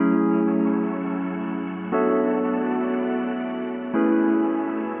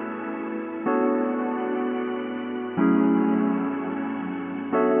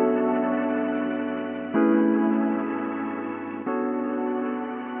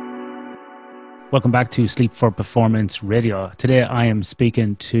Welcome back to Sleep for Performance Radio. Today I am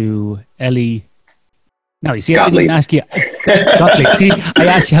speaking to Ellie. No, you see, I didn't ask you. Gottlieb. See, I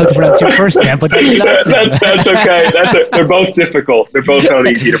asked you how to pronounce your first name, but that's okay. They're both difficult. They're both not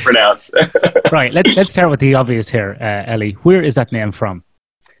easy to pronounce. Right. Let's start with the obvious here, Ellie. Where is that name from?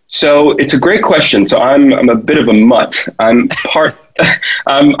 So it's a great question. So I'm a bit of a mutt. I'm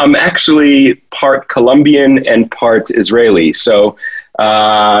actually part Colombian and part Israeli. So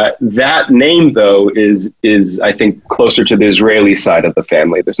that name, though, is I think closer to the Israeli side of the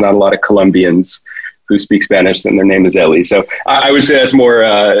family. There's not a lot of Colombians who speak Spanish, and their name is Ellie. So I would say that's more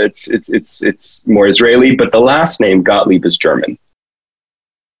it's more Israeli. But the last name Gottlieb is German.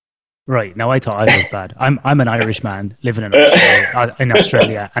 Right. Now I thought I was bad. I'm an Irish man living in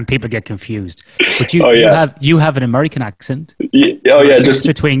Australia, and people get confused. But you have an American accent. You're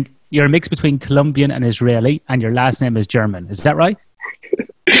a mix between Colombian and Israeli, and your last name is German. Is that right?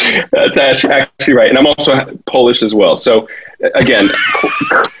 That's actually right. And I'm also Polish as well. So again,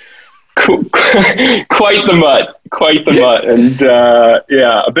 quite the mutt. And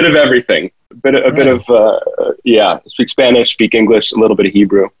a bit of everything. Speak Spanish, speak English, a little bit of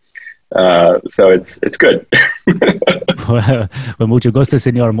Hebrew. So it's good. Well, mucho gusto,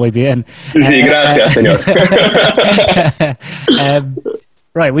 señor. Muy bien. Sí, gracias, señor.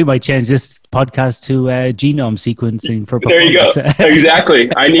 Right, we might change this podcast to genome sequencing for performance. There you go. Exactly.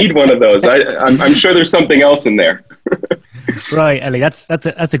 I need one of those. I'm sure there's something else in there. Right, Ellie, that's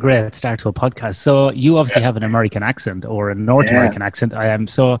a great start to a podcast. So you obviously have an American accent or a North American accent.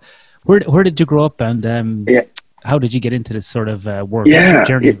 So where did you grow up, and how did you get into this sort of work?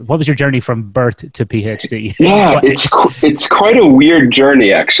 What was your journey from birth to PhD? Yeah, it's quite a weird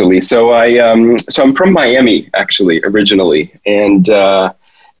journey, actually. So I'm from Miami, actually, originally,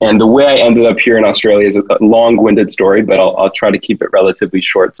 and the way I ended up here in Australia is a long-winded story, but I'll try to keep it relatively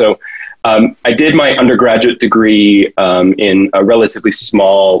short. So I did my undergraduate degree in a relatively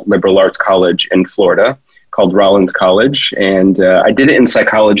small liberal arts college in Florida called Rollins College, and I did it in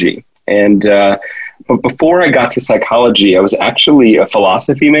psychology. And but before I got to psychology, I was actually a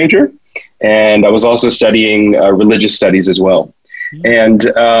philosophy major, and I was also studying religious studies as well. And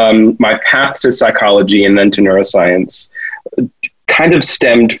my path to psychology and then to neuroscience kind of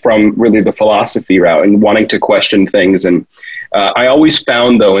stemmed from really the philosophy route and wanting to question things. And I always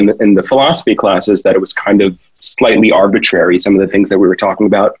found, though, in the philosophy classes that it was kind of slightly arbitrary, some of the things that we were talking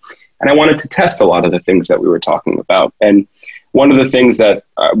about. And I wanted to test a lot of the things that we were talking about. And one of the things that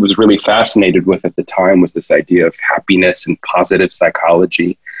I was really fascinated with at the time was this idea of happiness and positive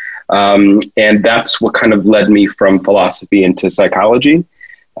psychology. And that's what kind of led me from philosophy into psychology.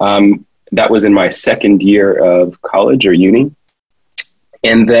 That was in my second year of college or uni.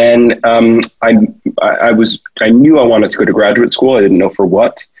 And then I knew I wanted to go to graduate school. I didn't know for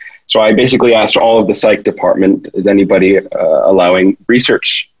what. So I basically asked all of the psych department, is anybody allowing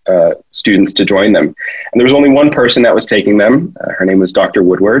research students to join them? And there was only one person that was taking them. Her name was Dr.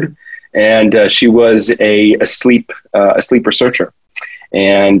 Woodward. And she was a sleep researcher.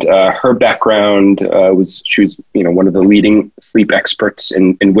 And her background she was one of the leading sleep experts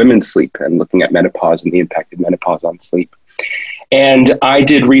in women's sleep and looking at menopause and the impact of menopause on sleep. And I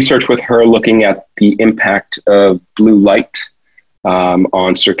did research with her looking at the impact of blue light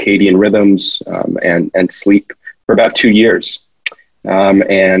on circadian rhythms and sleep for about 2 years,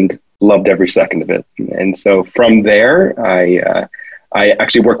 and loved every second of it. And so from there, I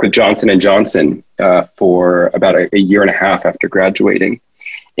actually worked with Johnson & Johnson for about a year and a half after graduating.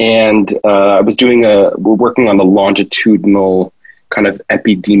 And we're working on the longitudinal kind of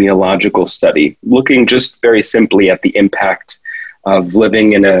epidemiological study, looking just very simply at the impact of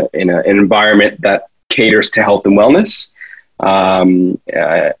living in an environment that caters to health and wellness, and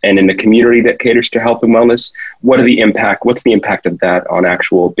in a community that caters to health and wellness. What's the impact of that on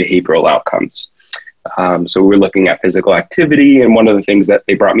actual behavioral outcomes? So we're looking at physical activity, and one of the things that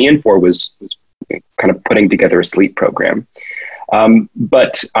they brought me in for was kind of putting together a sleep program.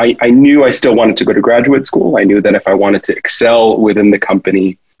 But I knew I still wanted to go to graduate school. I knew that if I wanted to excel within the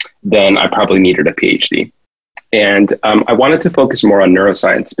company, then I probably needed a PhD. And I wanted to focus more on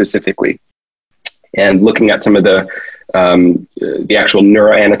neuroscience specifically, and looking at some of the actual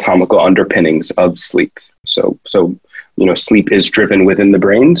neuroanatomical underpinnings of sleep. So sleep is driven within the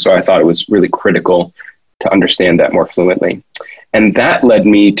brain. So I thought it was really critical to understand that more fluently. And that led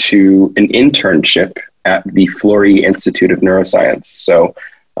me to an internship at the Florey Institute of Neuroscience. So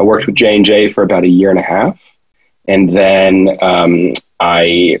I worked with J&J for about a year and a half. And then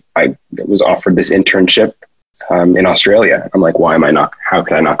I was offered this internship in Australia. I'm like, how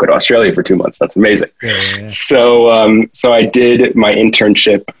could I not go to Australia for 2 months? That's amazing. Yeah. So I did my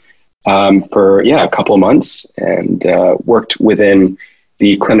internship for a couple of months, and worked within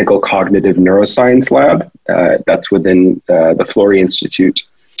the Clinical Cognitive Neuroscience Lab. That's within the Florey Institute,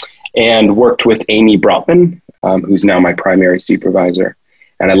 and worked with Amy Brotman, who's now my primary supervisor.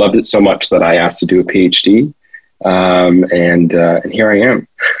 And I loved it so much that I asked to do a PhD, and here I am.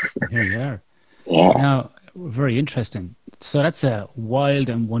 Here you are. Yeah. Now, very interesting. So that's a wild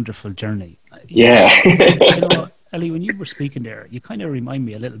and wonderful journey. Yeah. Ellie, when you were speaking there, you kind of remind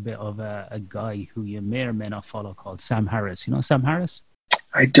me a little bit of a guy who you may or may not follow called Sam Harris. You know Sam Harris?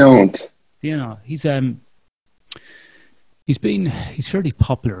 I don't. You know, he's fairly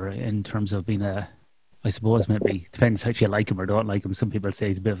popular in terms of being I suppose maybe depends if you like him or don't like him. Some people say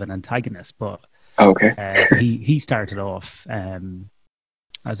he's a bit of an antagonist, but okay. He started off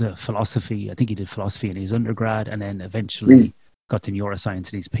as a philosophy. I think he did philosophy in his undergrad, and then eventually got to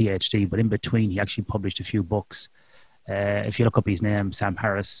neuroscience in his PhD. But in between, he actually published a few books. If you look up his name, Sam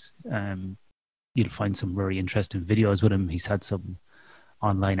Harris, you'll find some very interesting videos with him. He's had some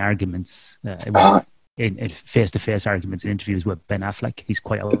online arguments, in face-to-face arguments and interviews with Ben Affleck. He's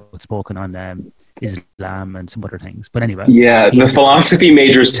quite outspoken on Islam and some other things. But anyway. Yeah, the philosophy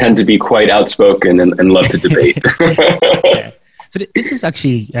majors tend to be quite outspoken and love to debate. Yeah. So this is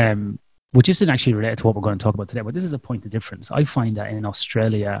actually, which isn't actually related to what we're going to talk about today, but this is a point of difference. I find that in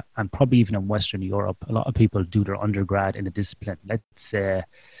Australia and probably even in Western Europe, a lot of people do their undergrad in a discipline. Let's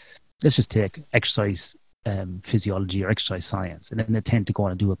just take exercise physiology or exercise science, and then they tend to go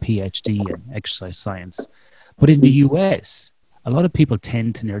on and do a PhD in exercise science. But in the US, a lot of people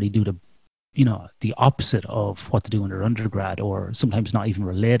tend to nearly do the opposite of what to do in their undergrad, or sometimes not even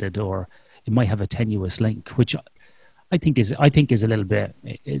related, or it might have a tenuous link, which I think is a little bit.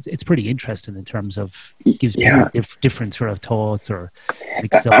 It's pretty interesting in terms of it gives people different sort of thoughts, or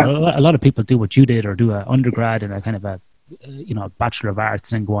so a lot of people do what you did, or do an undergrad and a kind of a Bachelor of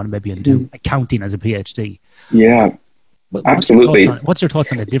Arts, and then go on maybe and do accounting as a PhD. Yeah, absolutely. What's your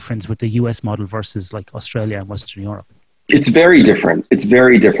thoughts on the difference with the US model versus like Australia and Western Europe? It's very different.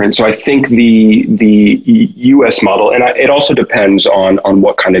 So I think the U.S. model, and it also depends on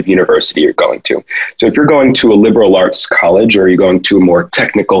what kind of university you're going to. So if you're going to a liberal arts college, or you're going to a more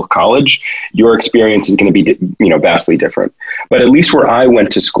technical college, your experience is going to be vastly different. But at least where I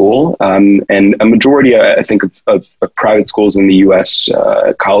went to school, and a majority, I think, of private schools in the U.S.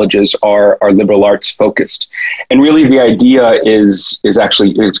 Colleges are liberal arts focused, and really the idea is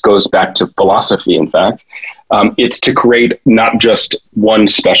actually, it goes back to philosophy. In fact. It's to create not just one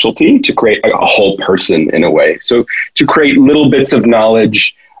specialty, to create a whole person in a way. So to create little bits of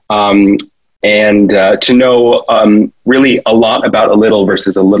knowledge, and to know really a lot about a little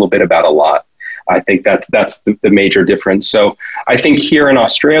versus a little bit about a lot. I think that's the major difference. So I think here in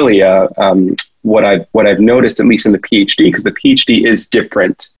Australia, what I've noticed, at least in the PhD, because the PhD is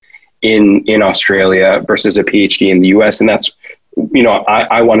different in Australia versus a PhD in the US, and that's,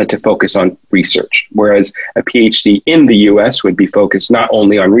 I wanted to focus on research, whereas a PhD in the US would be focused not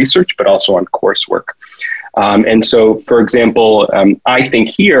only on research, but also on coursework. And so, for example, I think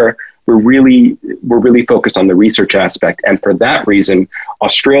here we're really focused on the research aspect. And for that reason,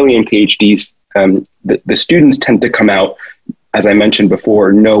 Australian PhDs, the students tend to come out, as I mentioned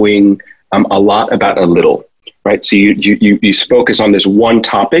before, knowing a lot about a little. Right. So you focus on this one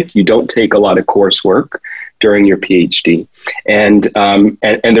topic. You don't take a lot of coursework during your PhD, and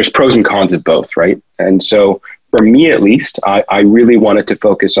there's pros and cons of both. Right. And so for me, at least, I really wanted to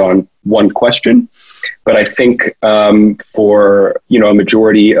focus on one question. But I think for, a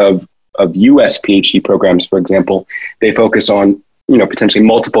majority of US PhD programs, for example, they focus on, potentially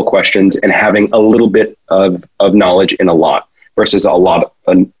multiple questions and having a little bit of knowledge in a lot. Versus a lot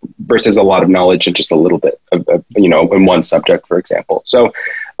of knowledge and just a little bit of in one subject, for example. So,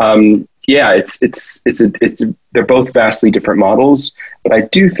 they're both vastly different models. But I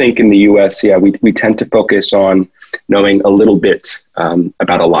do think in the U.S., we tend to focus on knowing a little bit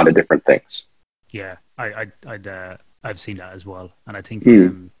about a lot of different things. Yeah, I've seen that as well, and I think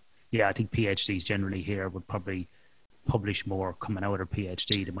I think PhDs generally here would probably publish more coming out of their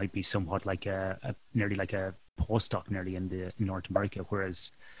PhD. They might be somewhat like nearly like a postdoc nearly in North America,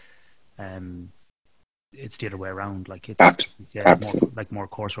 whereas it's the other way around. Like it's more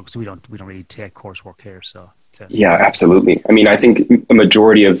coursework. So we don't really take coursework here. So absolutely. I mean, I think a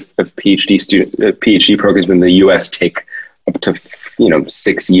majority of PhD programs in the U.S. take up to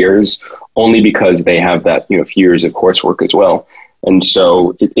 6 years, only because they have that few years of coursework as well. And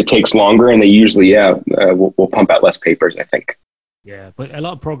so it takes longer, and they usually, we'll pump out less papers, I think. Yeah, but a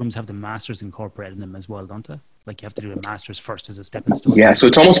lot of programs have the masters incorporated in them as well, don't they? Like you have to do a master's first as a stepping stone. Yeah, so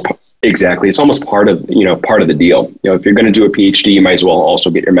it's Exactly. It's almost part of the deal. If you're going to do a PhD, you might as well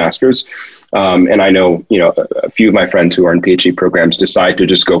also get your master's. And I know, a few of my friends who are in PhD programs decide to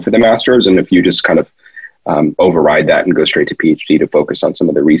just go for the master's. And if you just kind of override that and go straight to PhD to focus on some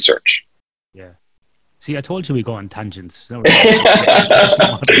of the research. Yeah. See, I told you we go on tangents. Yeah,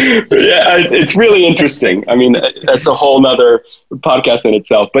 it's really interesting. I mean, that's a whole nother podcast in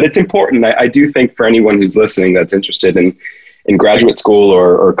itself, but it's important. I do think for anyone who's listening that's interested in graduate school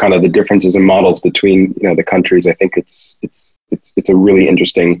or kind of the differences in models between, the countries, I think it's a really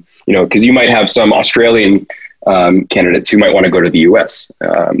interesting, because you might have some Australian candidates who might want to go to the US,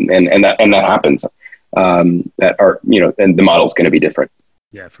 and that happens, that are, and the model's going to be different.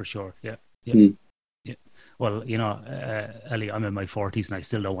 Yeah, for sure. Yeah. Yeah. Well, Ellie, I'm in my 40s and I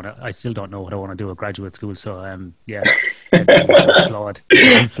still don't know what I want to do at graduate school. So, yeah, it's flawed.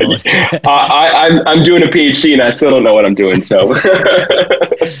 I'm flawed. I'm doing a PhD and I still don't know what I'm doing. So,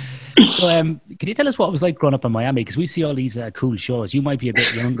 so can you tell us what it was like growing up in Miami? Because we see all these cool shows. You might be a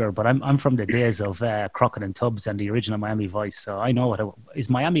bit younger, but I'm from the days of Crockett and Tubbs and the original Miami Vice. So I know is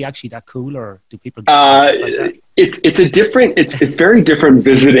Miami actually that cool, or do people get like that? It's very different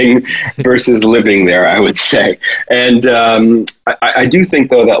visiting versus living there, I would say. And I do think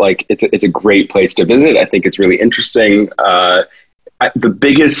though that like it's a great place to visit. I think it's really interesting. The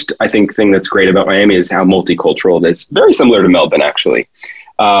biggest, I think, thing that's great about Miami is how multicultural it is. Very similar to Melbourne, actually.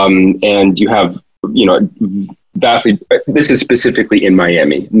 And you have, vastly, this is specifically in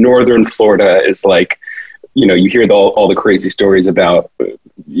Miami. Northern Florida is like, you hear all the crazy stories about,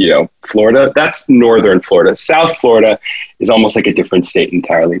 Florida. That's Northern Florida. South Florida is almost like a different state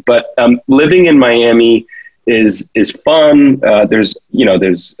entirely. But living in Miami is fun. There's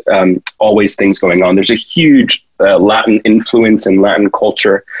always things going on. There's a huge Latin influence and Latin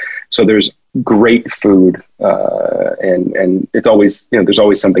culture. So there's great food, and it's always, there's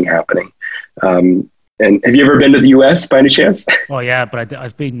always something happening. And have you ever been to the US by any chance? Oh yeah, but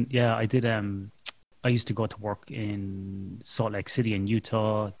I've been, I did. I used to go to work in Salt Lake City in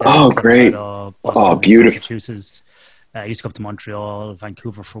Utah. Great. Boston, beautiful. Massachusetts. I used to go up to Montreal,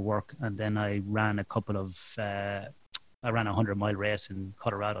 Vancouver for work. And then I ran a 100-mile race in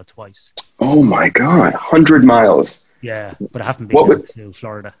Colorado twice. Oh my God, 100 miles. Yeah, but I haven't been down to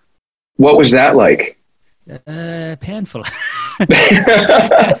Florida. What was that like? Painful.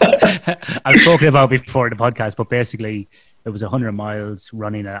 I've spoken about before in the podcast, but basically it was 100 miles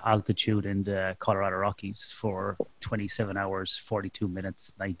running at altitude in the Colorado Rockies for 27 hours, 42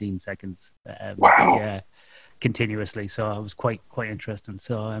 minutes, 19 seconds. Wow. Yeah, continuously. So it was quite interesting.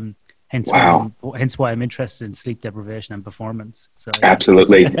 So hence why I'm interested in sleep deprivation and performance. So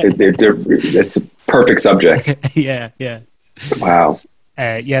absolutely, it's a perfect subject. Yeah. Wow. So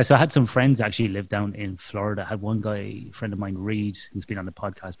I had some friends actually live down in Florida. I had one guy, a friend of mine, Reed, who's been on the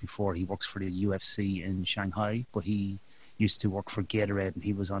podcast before. He works for the UFC in Shanghai, but he used to work for Gatorade, and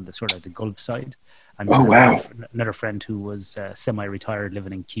he was on the sort of the Gulf side. And another friend who was semi-retired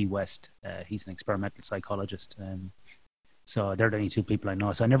living in Key West. He's an experimental psychologist. So they're the only two people I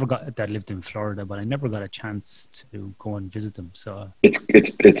know. So I never that lived in Florida, but I never got a chance to go and visit them. So it's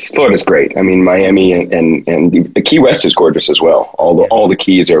Florida's great. I mean, Miami and the Key West is gorgeous as well. All the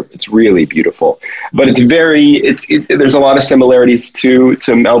Keys it's really beautiful, but there's a lot of similarities to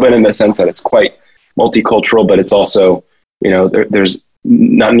Melbourne in the sense that it's quite multicultural, but it's also, there's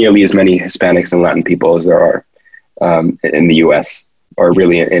not nearly as many Hispanics and Latin people as there are in the US or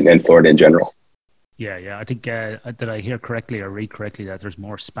really in Florida in general. Yeah. I think, did I hear correctly or read correctly that there's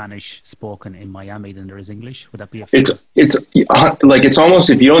more Spanish spoken in Miami than there is English? Would that be a fair? It's almost,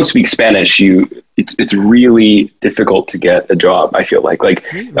 if you don't speak Spanish, it's really difficult to get a job. I feel like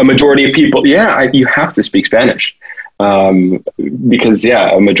a majority of people, you have to speak Spanish, because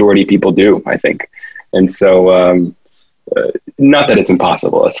a majority of people do, I think. And so, not that it's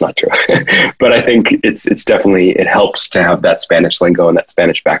impossible, that's not true, but I think it's definitely, it helps to have that Spanish lingo and that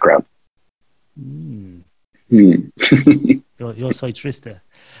Spanish background. Yo soy triste.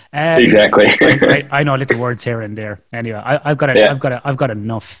 Exactly. I know little words here and there. Anyway, I've got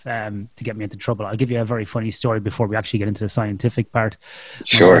enough to get me into trouble. I'll give you a very funny story before we actually get into the scientific part.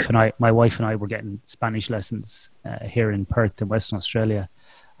 Sure. My wife and I were getting Spanish lessons here in Perth in Western Australia,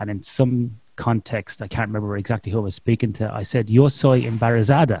 and in some context, I can't remember exactly who I was speaking to, I said, "Yo soy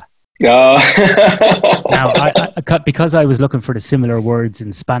embarazada." Now, because I was looking for the similar words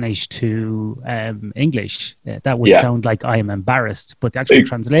in Spanish to English, that would sound like I am embarrassed, but the actual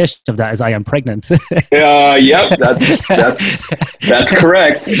translation of that is I am pregnant. Yep, that's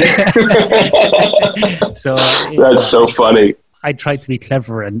correct. So that's so funny. I tried to be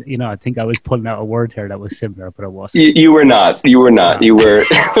clever, and I think I was pulling out a word here that was similar, but it wasn't. You were not. You were not. No. You were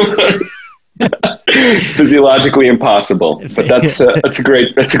physiologically impossible. But that's a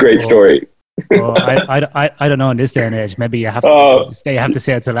great story. I don't know in this day and age. Maybe you have to say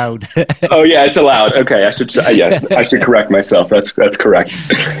it's allowed. Oh yeah, it's allowed. Okay, I should correct myself. That's correct.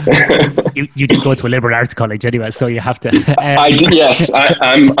 you did go to a liberal arts college anyway, so you have to. I did. Yes,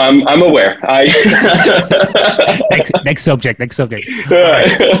 I'm aware. Next subject.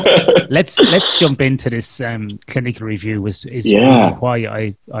 Right. Let's jump into this clinical review. Is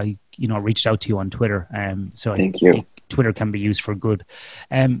why I reached out to you on Twitter. So thank you. Twitter can be used for good.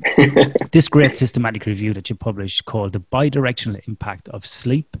 This great systematic review that you published called The Bidirectional Impact of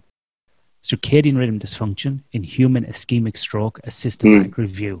Sleep, Circadian Rhythm Dysfunction in Human Ischemic Stroke, a systematic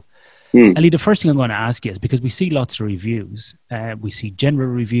review. Ellie, the first thing I'm going to ask you is, because we see lots of reviews, we see general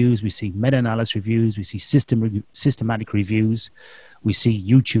reviews, we see meta-analysis reviews, we see systematic reviews, we see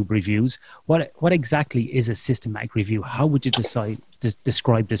YouTube reviews. What exactly is a systematic review? How would you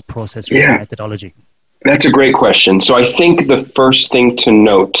describe this process or this methodology? That's a great question. So I think the first thing to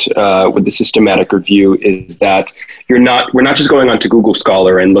note with the systematic review is that we're not just going onto Google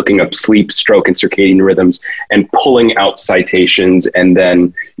Scholar and looking up sleep, stroke, and circadian rhythms and pulling out citations and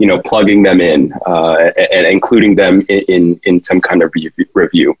then plugging them in and including them in some kind of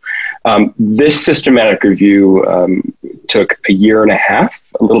review. This systematic review took a year and a half,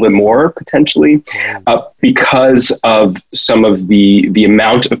 a little bit more potentially, because of some of the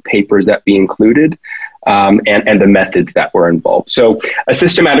amount of papers that we included. And the methods that were involved. So a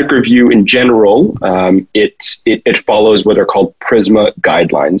systematic review in general, it follows what are called PRISMA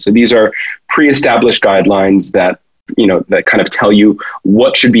guidelines. So these are pre-established guidelines that kind of tell you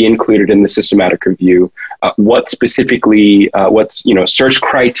what should be included in the systematic review, what specifically, search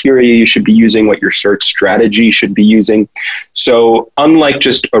criteria you should be using, what your search strategy should be using. So unlike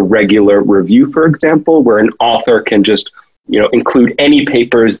just a regular review, for example, where an author can just include any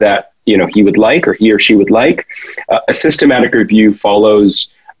papers that he would like or he or she would like, a systematic review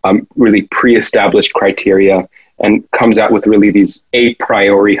follows really pre-established criteria and comes out with really these a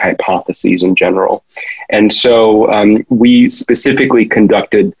priori hypotheses in general. And so we specifically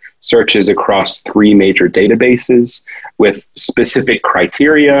conducted searches across 3 major databases with specific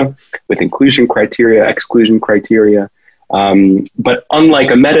criteria, with inclusion criteria, exclusion criteria. But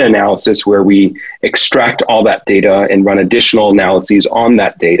unlike a meta-analysis where we extract all that data and run additional analyses on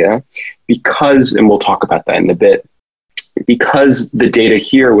that data, and we'll talk about that in a bit, because the data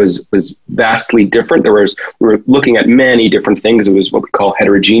here was vastly different. We were looking at many different things. It was what we call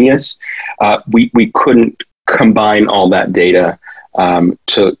heterogeneous. We couldn't combine all that data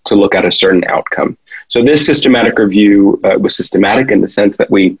to look at a certain outcome. So this systematic review was systematic in the sense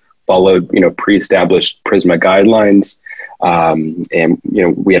that we followed pre-established PRISMA guidelines. And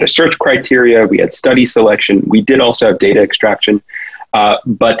we had a search criteria, we had study selection, we did also have data extraction,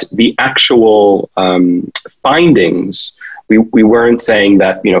 but the actual findings, we weren't saying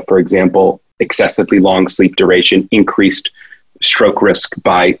that, for example, excessively long sleep duration increased stroke risk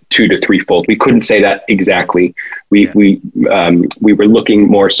by 2 to 3-fold. We couldn't say that exactly. We were looking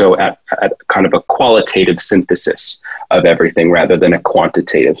more so at kind of a qualitative synthesis of everything rather than a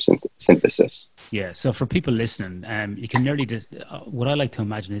quantitative synthesis. Yeah, so for people listening, you can nearly just, what I like to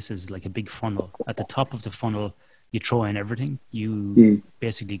imagine this is like a big funnel. At the top of the funnel, you throw in everything. You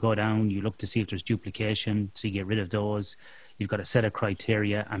basically go down, you look to see if there's duplication, so you get rid of those. You've got a set of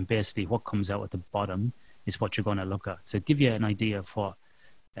criteria, and basically what comes out at the bottom is what you're going to look at. So give you an idea of what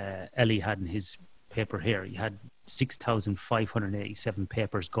Ellie had in his paper here. He had 6,587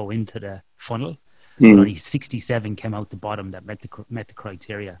 papers go into the funnel, but only 67 came out the bottom that met the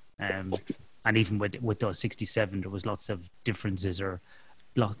criteria. And even with those 67, there was lots of differences or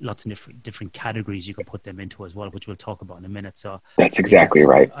lots of different categories you could put them into as well, which we'll talk about in a minute. So that's exactly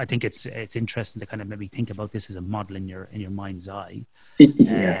right. I think it's interesting to kind of maybe think about this as a model in your mind's eye,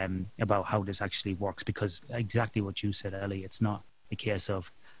 about how this actually works, because exactly what you said, Ellie, it's not a case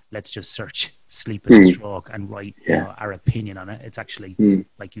of let's just search sleep and stroke and write our opinion on it. It's actually,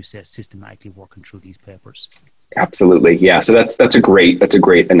 like you said, systematically working through these papers. Absolutely. Yeah. So that's a great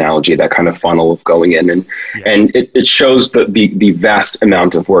analogy, that kind of funnel of going in and it shows the vast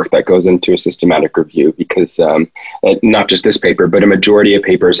amount of work that goes into a systematic review, because not just this paper, but a majority of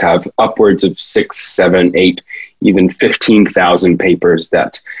papers have upwards of 6, 7, 8, even 15,000 papers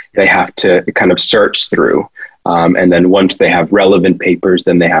that they have to kind of search through. And then once they have relevant papers,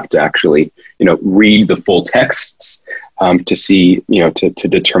 then they have to actually, read the full texts to see, to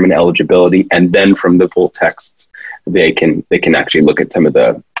determine eligibility. And then from the full texts, they can actually look at some of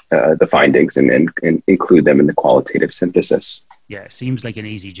the findings and include them in the qualitative synthesis. Yeah, it seems like an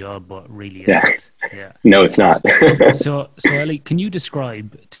easy job, but really isn't. Yeah. No, it's not. So Ellie, can you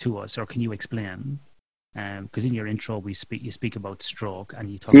describe to us, or can you explain? Because in your intro, you speak about stroke,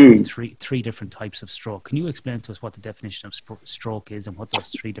 and you talk about three different types of stroke. Can you explain to us what the definition of stroke is and what those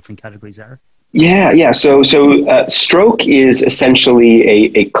three different categories are? Yeah. So stroke is essentially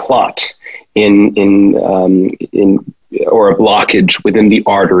a clot in or a blockage within the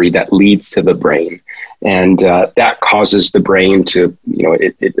artery that leads to the brain, and that causes the brain to,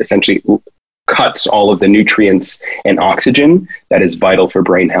 it essentially cuts all of the nutrients and oxygen that is vital for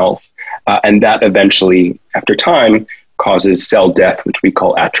brain health, and that eventually, after time, causes cell death, which we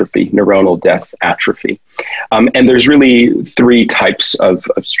call atrophy, neuronal death, atrophy. And there's really three types of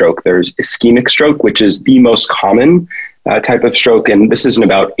stroke. There's ischemic stroke, which is the most common type of stroke, and this is in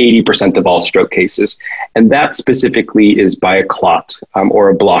about 80% of all stroke cases. And that specifically is by a clot or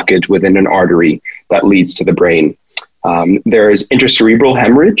a blockage within an artery that leads to the brain. There is intracerebral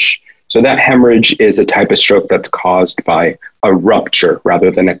hemorrhage. So that hemorrhage is a type of stroke that's caused by a rupture rather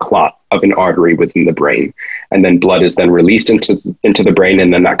than a clot of an artery within the brain. And then blood is then released into the brain,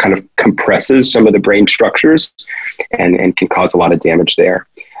 and then that kind of compresses some of the brain structures and can cause a lot of damage there.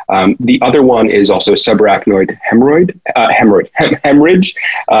 The other one is also subarachnoid hemorrhage,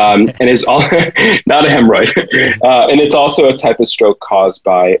 and is all not a hemorrhoid. And it's also a type of stroke caused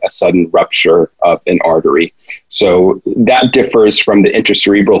by a sudden rupture of an artery. So that differs from the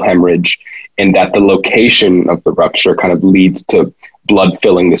intracerebral hemorrhage in that the location of the rupture kind of leads to blood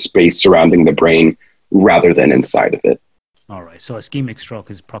filling the space surrounding the brain rather than inside of it. All right. So ischemic stroke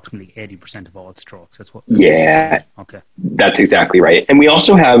is approximately 80% of all strokes. That's what. Yeah. Okay. That's exactly right. And we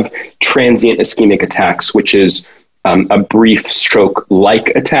also have transient ischemic attacks, which is a brief stroke-like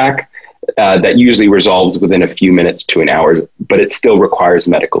attack that usually resolves within a few minutes to an hour, but it still requires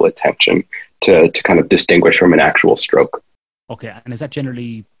medical attention to kind of distinguish from an actual stroke. Okay. And is that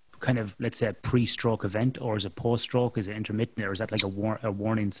generally kind of, let's say, a pre-stroke event, or is it post-stroke? Is it intermittent, or is that like a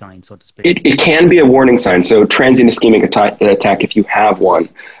warning sign, so to speak? It can be a warning sign. So transient ischemic attack, if you have one,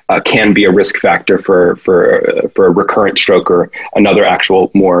 can be a risk factor for a recurrent stroke or another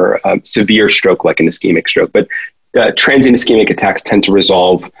actual more severe stroke like an ischemic stroke. But transient ischemic attacks tend to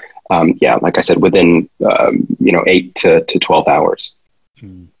resolve, like I said, within 8 to 12 hours.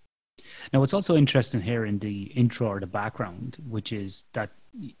 Hmm. Now, what's also interesting here in the intro or the background, which is that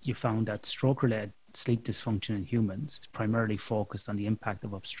you found that stroke-related sleep dysfunction in humans is primarily focused on the impact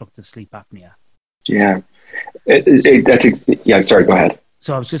of obstructive sleep apnea. Yeah. Sorry, go ahead.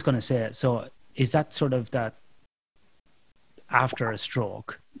 So I was just going to say, so is that sort of that after a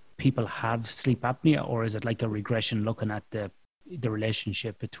stroke, people have sleep apnea, or is it like a regression looking at the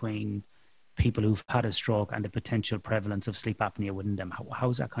relationship between people who've had a stroke and the potential prevalence of sleep apnea within them?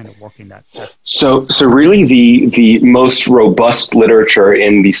 How's that kind of working? That So really the most robust literature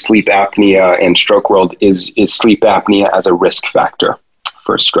in the sleep apnea and stroke world is sleep apnea as a risk factor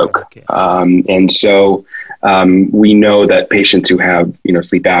for stroke. Okay. And so we know that patients who have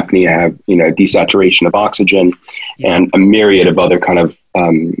sleep apnea have desaturation of oxygen and a myriad of other kind of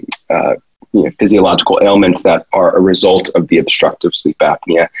physiological ailments that are a result of the obstructive sleep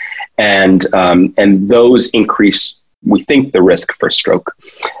apnea, and those increase, we think, the risk for stroke.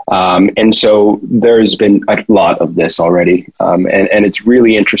 And so there's been a lot of this already, and it's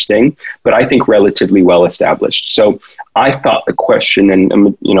really interesting, but I think relatively well established. So I thought the question,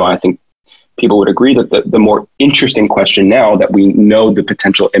 and I think people would agree that the more interesting question now that we know the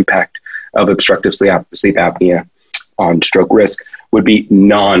potential impact of obstructive sleep apnea on stroke risk would be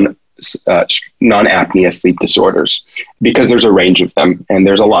non-apnea sleep disorders, because there's a range of them and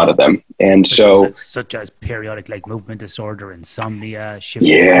there's a lot of them. And such as periodic like movement disorder, insomnia,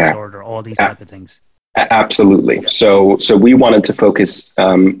 shifting disorder, all these type of things. Absolutely. Yeah. So we wanted to focus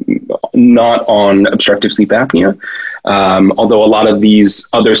not on obstructive sleep apnea, although a lot of these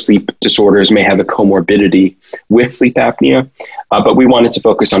other sleep disorders may have a comorbidity with sleep apnea, but we wanted to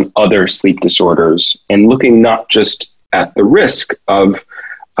focus on other sleep disorders and looking not just at the risk of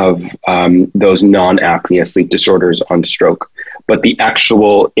those non-apnea sleep disorders on stroke, but the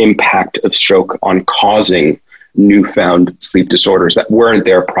actual impact of stroke on causing newfound sleep disorders that weren't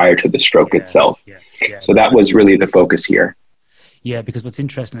there prior to the stroke itself. So that was really the focus here. Yeah, because what's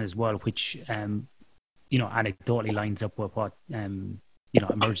interesting as well, which anecdotally lines up with what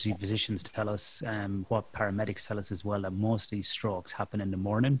emergency physicians tell us, what paramedics tell us as well, that most of these strokes happen in the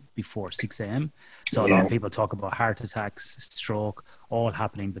morning before 6 a.m. So a lot of people talk about heart attacks, stroke, all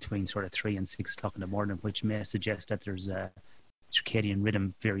happening between sort of 3 and 6 o'clock in the morning, which may suggest that there's a circadian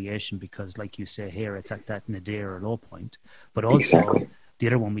rhythm variation, because like you say here, it's at that nadir or low point. But also The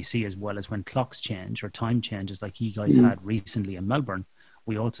other one we see as well is when clocks change or time changes, like you guys had recently in Melbourne,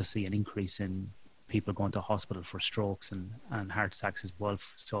 we also see an increase in people going to hospital for strokes and heart attacks as well.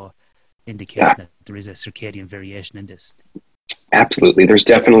 So indicating that there is a circadian variation in this. Absolutely. There's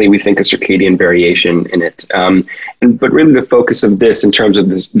definitely, we think, a circadian variation in it. But really the focus of this in terms of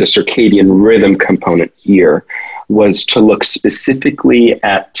the circadian rhythm component here was to look specifically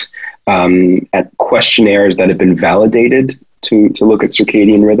at questionnaires that have been validated to look at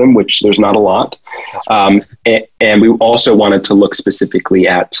circadian rhythm, which there's not a lot. And we also wanted to look specifically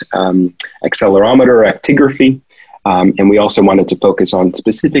at accelerometer or actigraphy. And we also wanted to focus on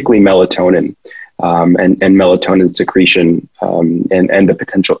specifically melatonin. And melatonin secretion and the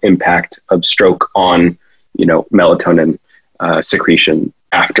potential impact of stroke on, melatonin secretion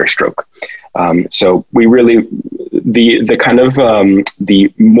after stroke. So we really, the kind of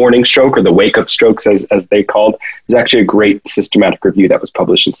the morning stroke or the wake up strokes as they called, there's actually a great systematic review that was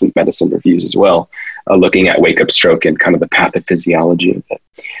published in St. Medicine Reviews as well, looking at wake up stroke and kind of the pathophysiology of it.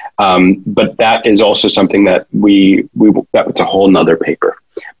 But that is also something that that was a whole nother paper,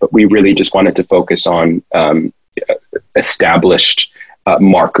 but we really just wanted to focus on established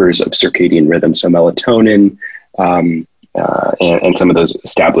markers of circadian rhythm. So melatonin, and some of those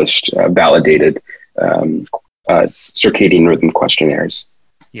established, validated circadian rhythm questionnaires.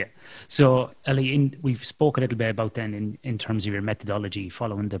 Yeah. So, Ellie, we've spoke a little bit about then in terms of your methodology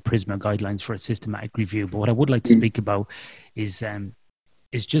following the PRISMA guidelines for a systematic review. But what I would like to speak about is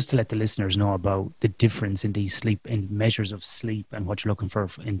just to let the listeners know about the difference in these measures of sleep and what you're looking for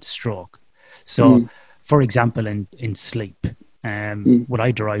in stroke. So, for example, in sleep, what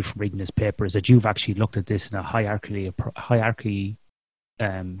I derive from reading this paper is that you've actually looked at this in a hierarchical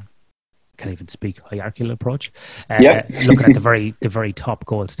approach. Looking at the very top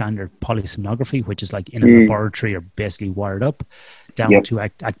gold standard polysomnography, which is like in a laboratory or basically wired up, down to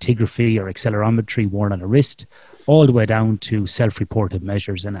actigraphy or accelerometry worn on a wrist, all the way down to self-reported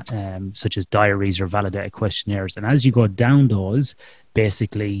measures and such as diaries or validated questionnaires. And as you go down those,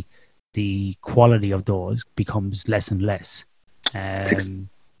 basically the quality of those becomes less and less. That's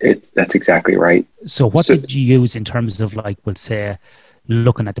exactly right. So what did you use in terms of, like, we'll say,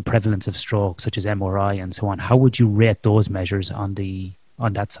 looking at the prevalence of stroke, such as MRI and so on? How would you rate those measures on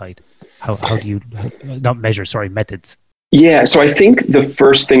that side? How do you, not measures, sorry, methods? Yeah, so I think the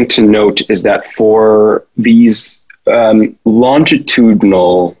first thing to note is that for these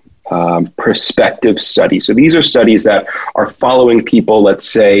longitudinal prospective studies, so these are studies that are following people, let's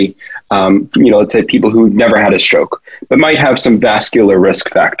say people who've never had a stroke, but might have some vascular risk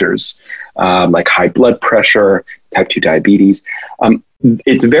factors, like high blood pressure, type 2 diabetes.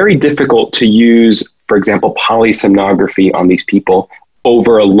 It's very difficult to use, for example, polysomnography on these people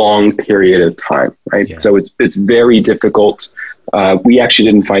over a long period of time, right? Yeah. So it's very difficult. We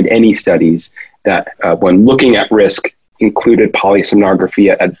actually didn't find any studies that when looking at risk included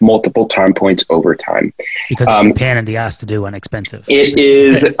polysomnography at multiple time points over time. Because it's a pain in the ass to do and expensive. It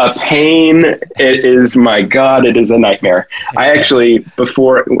is a pain. It is, my God, it is a nightmare. I actually,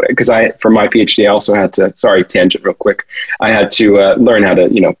 for my PhD, I also had to, sorry, tangent real quick. I had to learn how to,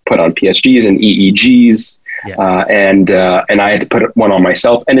 put on PSGs and EEGs. Yeah. And I had to put one on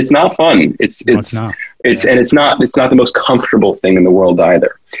myself, and it's not fun. It's not the most comfortable thing in the world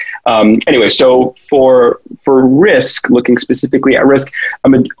either. Anyway, so for risk, looking specifically at risk,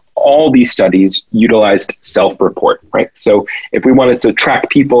 all these studies utilized self-report, right? So if we wanted to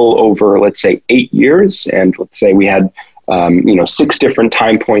track people over, let's say, 8 years, and let's say we had 6 different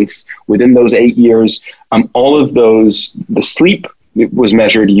time points within those 8 years, all of those, the sleep was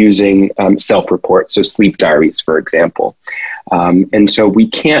measured using self-report, so sleep diaries, for example. And so we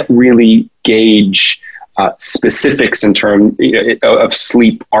can't really gauge specifics in terms of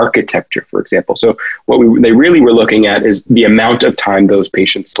sleep architecture, for example. So what they really were looking at is the amount of time those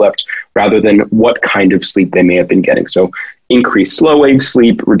patients slept rather than what kind of sleep they may have been getting. So increased slow wave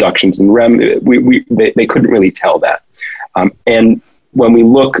sleep, reductions in REM, they couldn't really tell that. And when we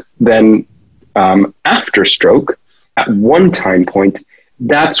look then after stroke, at one time point,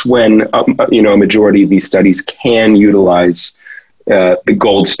 that's when a majority of these studies can utilize the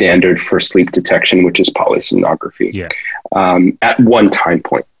gold standard for sleep detection, which is polysomnography. Yeah. At one time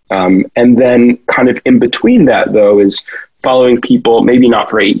point. And then kind of in between that, though, is following people, maybe not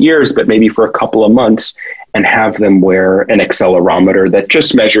for 8 years, but maybe for a couple of months, and have them wear an accelerometer that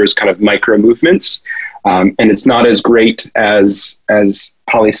just measures kind of micro movements. And it's not as great as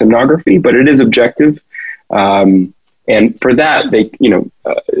polysomnography, but it is objective. And for that, they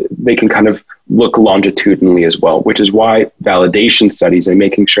can kind of look longitudinally as well, which is why validation studies and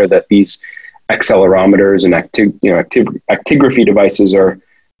making sure that these accelerometers and actigraphy devices are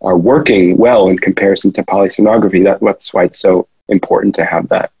working well in comparison to polysomnography. That's why it's so important to have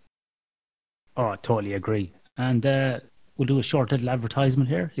that. Oh, I totally agree. And we'll do a short little advertisement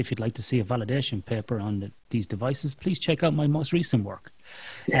here. If you'd like to see a validation paper on these devices, please check out my most recent work.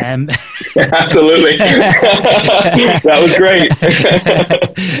 Absolutely. That was great.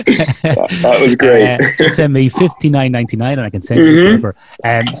 that was great. Just send me $59.99 and I can send you a paper.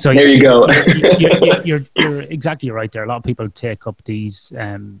 So there you go. You're exactly right there. A lot of people take up these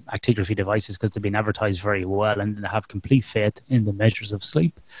actigraphy devices because they've been advertised very well and they have complete faith in the measures of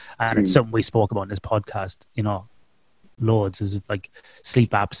sleep. And it's something we spoke about in this podcast, loads, is like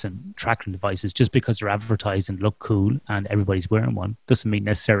sleep apps and tracking devices. Just because they're advertised and look cool and everybody's wearing one doesn't mean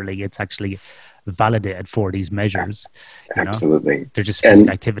necessarily it's actually validated for these measures. Absolutely. They're just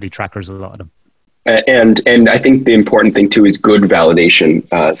physical activity trackers, a lot of them. And I think the important thing too is good validation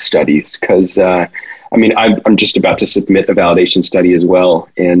studies, because I'm just about to submit a validation study as well,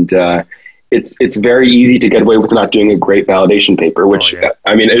 and it's very easy to get away with not doing a great validation paper, which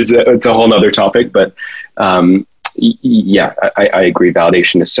it's a whole nother topic, but I agree.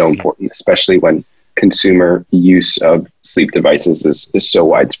 Validation is so important, especially when consumer use of sleep devices is so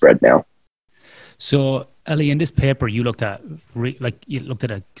widespread now. So, Ellie, in this paper, you looked at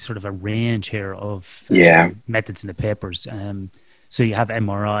a sort of a range here of methods in the papers. So you have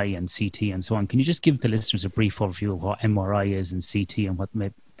MRI and CT and so on. Can you just give the listeners a brief overview of what MRI is and CT and what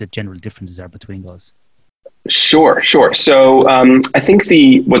the general differences are between those? Sure. So I think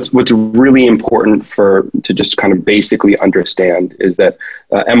what's really important to just kind of basically understand is that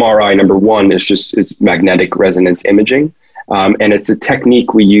MRI, number one, is magnetic resonance imaging. And it's a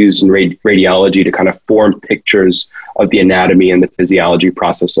technique we use in radiology to kind of form pictures of the anatomy and the physiology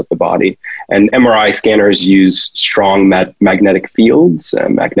process of the body. And MRI scanners use strong magnetic fields,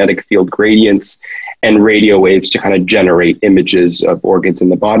 magnetic field gradients, and radio waves to kind of generate images of organs in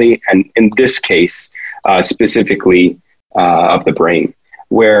the body. And in this case, specifically of the brain,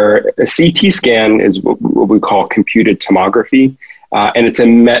 where a CT scan is what we call computed tomography. And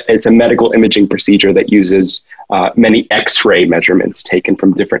it's a medical imaging procedure that uses many X-ray measurements taken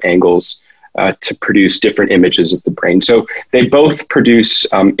from different angles to produce different images of the brain. So they both produce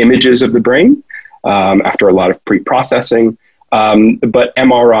images of the brain after a lot of pre-processing, but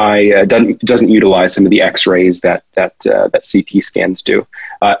MRI doesn't utilize some of the X-rays that CT scans do.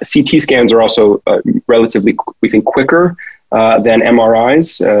 CT scans are also relatively, we think, quicker than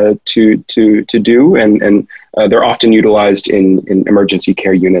MRIs to do, and they're often utilized in emergency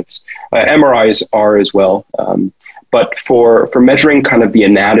care units. MRIs are as well, but for measuring kind of the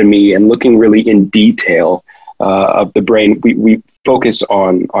anatomy and looking really in detail of the brain, we focus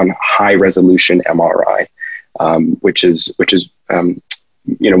on high resolution MRI, which is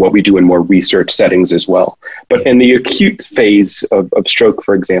what we do in more research settings as well. But in the acute phase of stroke,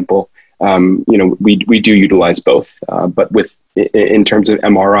 for example, we do utilize both, but in terms of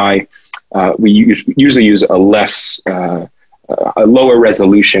MRI, we usually use a lower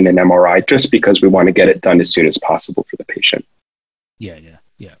resolution in MRI just because we want to get it done as soon as possible for the patient. Yeah,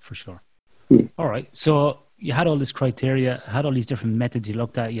 for sure. All right. So you had all this criteria, had all these different methods you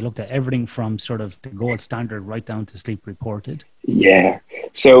looked at. You looked at everything from sort of the gold standard right down to sleep reported. Yeah.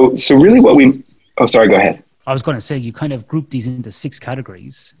 So really oh, sorry, go ahead. I was going to say, you kind of grouped these into 6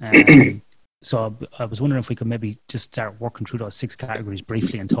 categories. So I was wondering if we could maybe just start working through those 6 categories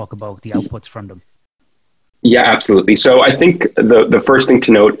briefly and talk about the outputs from them. Yeah, absolutely. So I think the first thing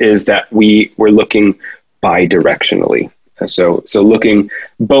to note is that we were looking bidirectionally. So looking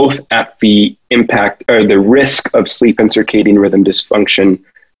both at the impact or the risk of sleep and circadian rhythm dysfunction,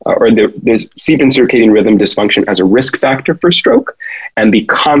 or the sleep and circadian rhythm dysfunction as a risk factor for stroke, and the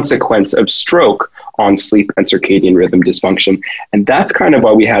consequence of stroke on sleep and circadian rhythm dysfunction. And that's kind of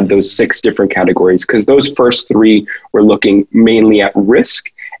why we had those 6 different categories, because those first 3 were looking mainly at risk,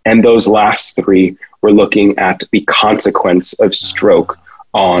 and those last 3 were looking at the consequence of stroke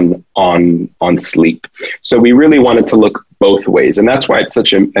on sleep. So we really wanted to look both ways, and that's why it's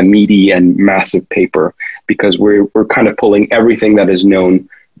such a meaty and massive paper, because we're kind of pulling everything that is known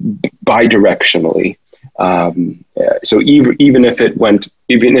bidirectionally. So even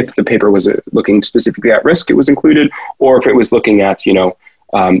if the paper was looking specifically at risk, it was included, or if it was looking at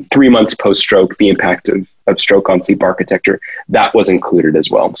 3 months post-stroke, the impact of stroke on sleep architecture, that was included as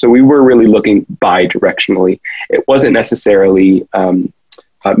well. So we were really looking bidirectionally. It wasn't necessarily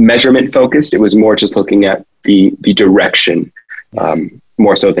measurement focused. It was more just looking at the direction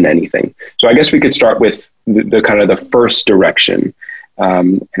more so than anything. So I guess we could start with the kind of the first direction.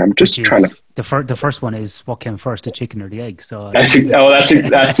 And I'm just trying to The first one is what came first, the chicken or the egg. So that's a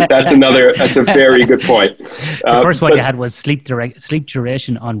very good point. The first one you had was sleep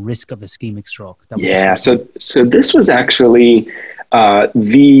duration on risk of ischemic stroke. So this was actually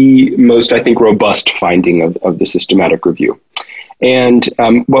the most, I think, robust finding of the systematic review. And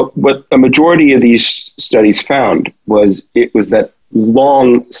what a majority of these studies found was that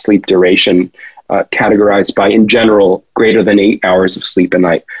long sleep duration, categorized by, in general, greater than 8 hours of sleep a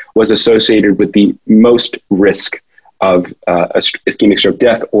night, was associated with the most risk of ischemic stroke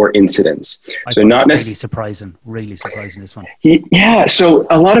death or incidence. So not necessarily really surprising this one. Yeah, so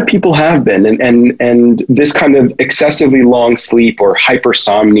a lot of people have been, and this kind of excessively long sleep or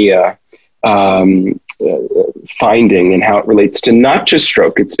hypersomnia finding and how it relates to not just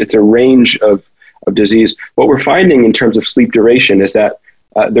stroke, it's a range of disease. What we're finding in terms of sleep duration is that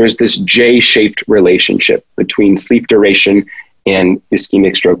there's this J-shaped relationship between sleep duration and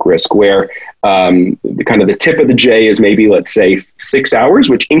ischemic stroke risk, where the tip of the J is maybe, let's say, 6 hours,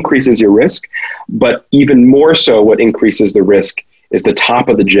 which increases your risk. But even more so, what increases the risk is the top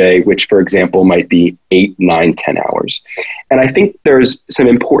of the J, which, for example, might be 8, 9, 10 hours. And I think there's some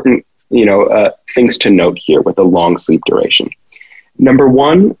important things to note here with the long sleep duration. Number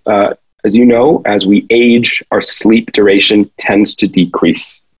one, as you know, as we age, our sleep duration tends to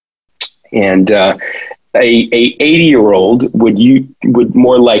decrease. And a 80-year-old would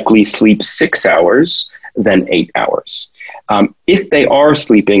more likely sleep 6 hours than 8 hours. If they are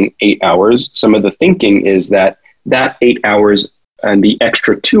sleeping 8 hours, some of the thinking is that 8 hours and the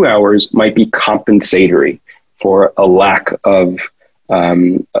extra 2 hours might be compensatory for a lack of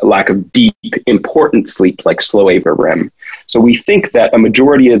deep, important sleep, like slow wave or REM. So we think that a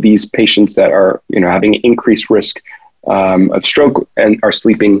majority of these patients that are, having increased risk of stroke and are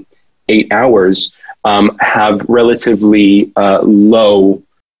sleeping 8 hours have relatively low,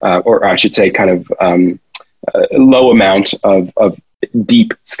 or I should say, low amount of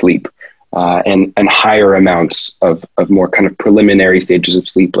deep sleep and higher amounts of more kind of preliminary stages of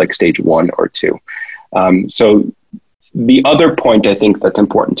sleep, like stage 1 or 2. So the other point I think that's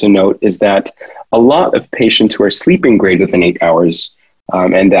important to note is that a lot of patients who are sleeping greater than 8 hours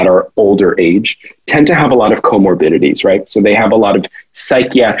and that are older age tend to have a lot of comorbidities, right? So they have a lot of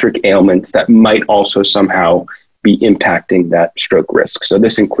psychiatric ailments that might also somehow be impacting that stroke risk. So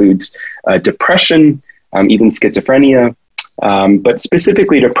this includes depression, even schizophrenia, but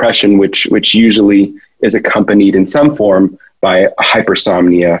specifically depression, which usually is accompanied in some form by a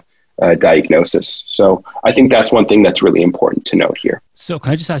hypersomnia diagnosis. So I think that's one thing that's really important to note here. So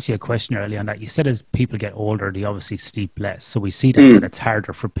can I just ask you a question early on that? You said as people get older, they obviously sleep less. So we see that it's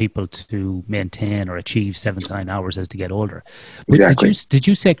harder for people to maintain or achieve 7 to 9 hours as they get older. But exactly. Did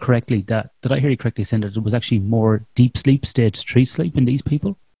you say correctly did I hear you correctly saying that it was actually more deep sleep, stage 3 sleep in these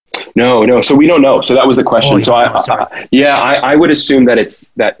people? No. So we don't know. So that was the question. I would assume that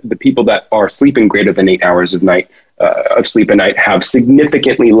it's that the people that are sleeping greater than 8 hours of sleep a night have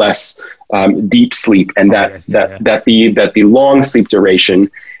significantly less deep sleep, and that the long sleep duration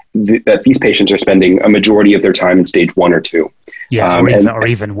that these patients are spending a majority of their time in stage 1 or 2. Yeah, or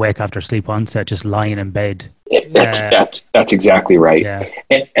even wake after sleep onset, just lying in bed. That's exactly right. Yeah.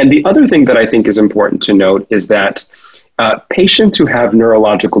 And the other thing that I think is important to note is that patients who have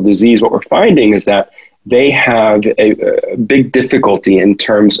neurological disease, what we're finding is that they have a big difficulty in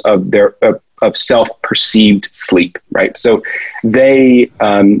terms of their of self-perceived sleep, right? So they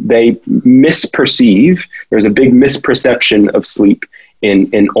misperceive. There's a big misperception of sleep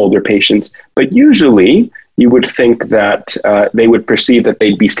in older patients, but usually you would think that they would perceive that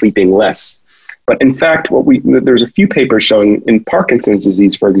they'd be sleeping less. But in fact, there's a few papers showing in Parkinson's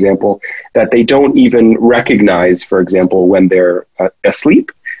disease, for example, that they don't even recognize, for example, when they're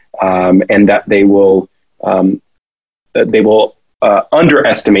asleep, and that they will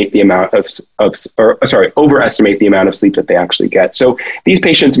underestimate the amount overestimate the amount of sleep that they actually get. So these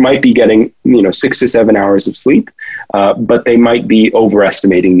patients might be getting 6 to 7 hours of sleep, but they might be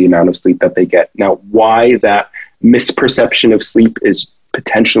overestimating the amount of sleep that they get. Now, why that misperception of sleep is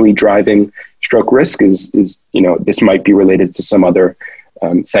potentially driving stroke risk is this might be related to some other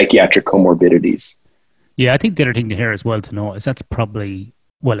psychiatric comorbidities. Yeah, I think the other thing to hear as well to know is that's probably,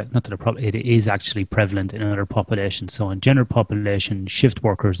 well, not that it is actually prevalent in other populations. So in general population, shift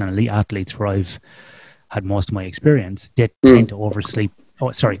workers and elite athletes, where I've had most of my experience, they tend to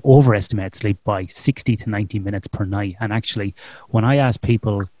overestimate sleep by 60 to 90 minutes per night. And actually, when I ask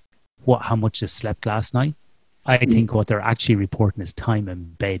people how much they slept last night, I think what they're actually reporting is time in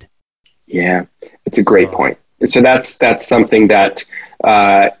bed. Yeah, it's a great point. So that's something that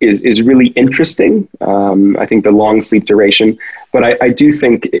is really interesting. I think the long sleep duration, but I do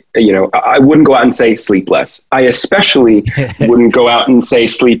think, I wouldn't go out and say sleep less. I especially wouldn't go out and say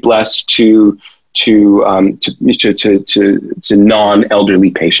sleep less to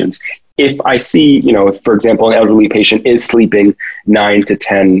non-elderly patients. If I see, if, for example, an elderly patient is sleeping 9 to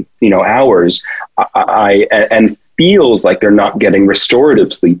 10, hours, and feels like they're not getting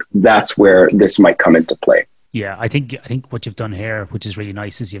restorative sleep, that's where this might come into play. Yeah, I think what you've done here, which is really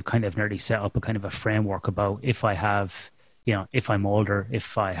nice, is you've kind of nearly set up a kind of a framework about if I have, if I'm older,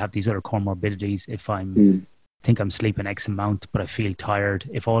 if I have these other comorbidities, if think I'm sleeping X amount, but I feel tired,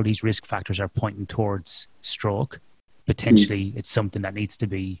 if all these risk factors are pointing towards stroke, potentially it's something that needs to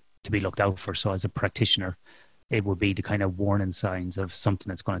be looked out for. So as a practitioner, it would be the kind of warning signs of something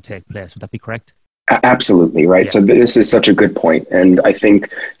that's going to take place. Would that be correct? Absolutely, right. Yeah. So this is such a good point. And I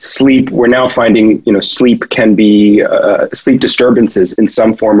think sleep, we're now finding, sleep can be, sleep disturbances in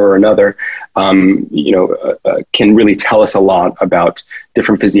some form or another, can really tell us a lot about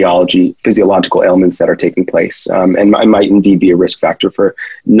different physiological ailments that are taking place. And might indeed be a risk factor for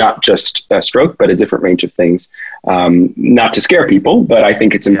not just stroke, but a different range of things. Not to scare people, but I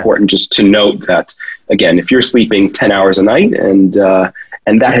think it's important just to note that, again, if you're sleeping 10 hours a night and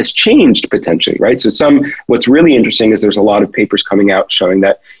that has changed potentially, right? So what's really interesting is there's a lot of papers coming out showing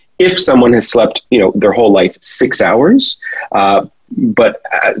that if someone has slept, their whole life 6 hours, but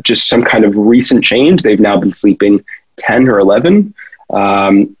just some kind of recent change, they've now been sleeping 10 or 11,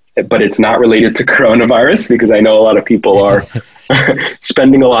 but it's not related to coronavirus, because I know a lot of people are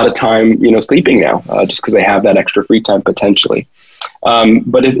spending a lot of time, sleeping now, just because they have that extra free time potentially.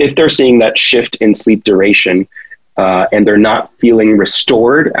 But if they're seeing that shift in sleep duration, and they're not feeling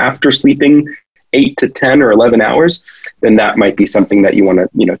restored after sleeping 8 to 10 or 11 hours, then that might be something that you want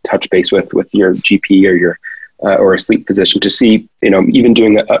to, touch base with your GP or your or a sleep physician to see, even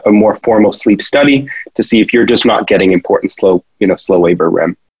doing a more formal sleep study to see if you're just not getting important slow wave or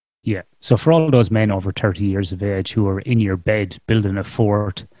REM. Yeah. So for all those men over 30 years of age who are in your bed building a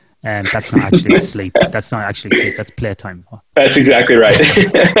fort, and that's not actually sleep. That's not actually sleep. That's playtime. That's exactly right.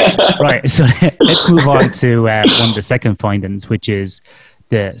 Right. So let's move on to one of the second findings, which is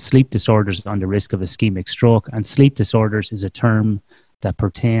the sleep disorders on the risk of ischemic stroke. And sleep disorders is a term that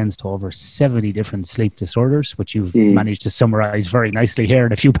pertains to over 70 different sleep disorders, which you've managed to summarize very nicely here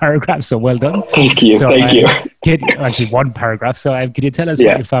in a few paragraphs. So well done. Thank you. Thank you. Actually, one paragraph. So can you tell us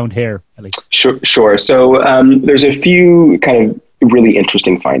what you found here, Ellie? Sure. So there's a few kind of really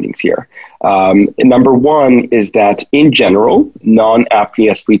interesting findings here. Number one is that in general,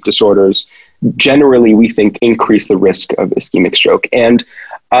 non-apnea sleep disorders generally, we think, increase the risk of ischemic stroke. And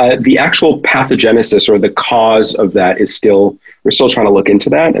the actual pathogenesis or the cause of that we're still trying to look into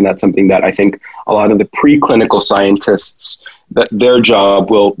that. And that's something that I think a lot of the preclinical scientists, that their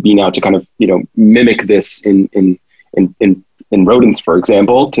job will be now to kind of, mimic this in rodents, for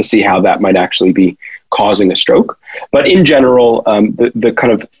example, to see how that might actually be causing a stroke. But in general, the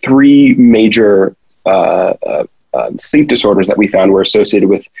kind of three major sleep disorders that we found were associated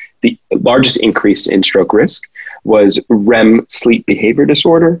with the largest increase in stroke risk was REM sleep behavior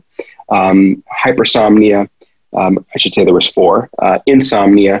disorder, hypersomnia, I should say there was four,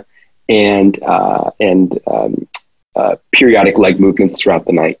 insomnia, and periodic leg movements throughout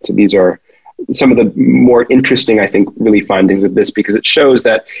the night. So these are some of the more interesting, I think, really findings of this, because it shows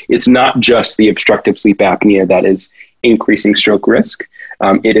that it's not just the obstructive sleep apnea that is increasing stroke risk.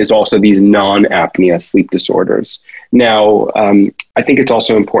 It is also these non-apnea sleep disorders. Now, I think it's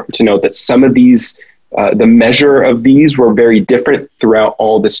also important to note that some of these, the measure of these were very different throughout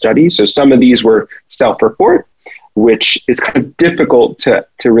all the studies. So some of these were self-report, which is kind of difficult to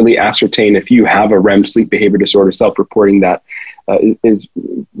really ascertain. If you have a REM sleep behavior disorder, self-reporting that is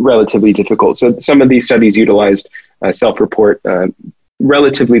relatively difficult. So some of these studies utilized self-report,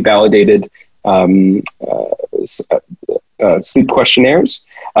 relatively validated sleep questionnaires,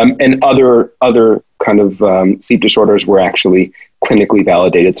 and other kind of sleep disorders were actually clinically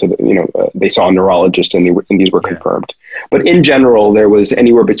validated. So that, they saw a neurologist and these were confirmed. But in general, there was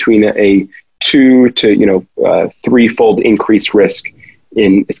anywhere between a 2 to threefold increased risk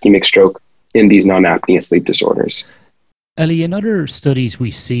in ischemic stroke in these non-apnea sleep disorders. Ellie, in other studies,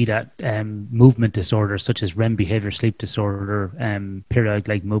 we see that movement disorders such as REM behavior sleep disorder, periodic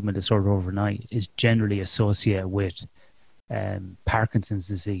leg movement disorder overnight, is generally associated with Parkinson's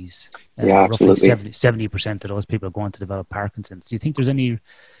disease. Absolutely. Roughly 70% of those people go on to develop Parkinson's. Do you think there's any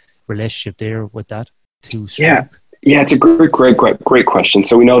relationship there with that to stroke? Yeah, it's a great question.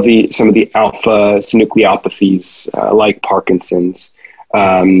 So we know some of the alpha synucleinopathies like Parkinson's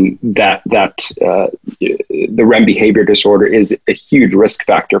the REM behavior disorder is a huge risk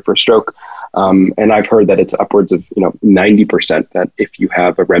factor for stroke. And I've heard that it's upwards of 90% that if you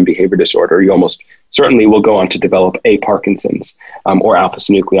have a REM behavior disorder, you almost certainly will go on to develop a Parkinson's or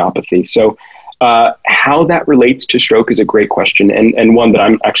alpha-synucleopathy. So how that relates to stroke is a great question, and one that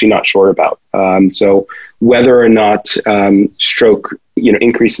I'm actually not sure about. So whether or not stroke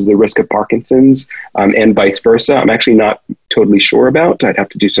increases the risk of Parkinson's and vice versa, I'm actually not totally sure about. I'd have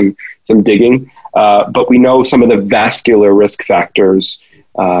to do some digging. But we know some of the vascular risk factors,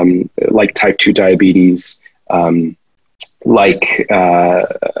 like type 2 diabetes, like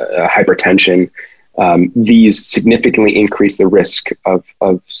hypertension, these significantly increase the risk of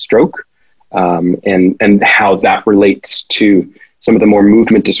stroke, and how that relates to some of the more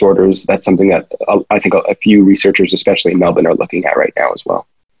movement disorders. That's something that I think a few researchers, especially in Melbourne, are looking at right now as well.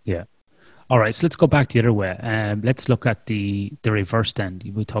 Yeah. All right. So let's go back the other way. Let's look at the reverse end.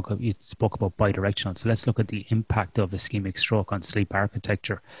 You spoke about bidirectional. So let's look at the impact of ischemic stroke on sleep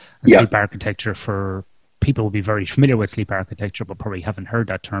architecture. And sleep architecture, for people will be very familiar with sleep architecture, but probably haven't heard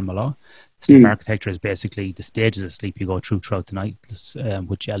that term a lot. Sleep architecture is basically the stages of sleep you go throughout the night,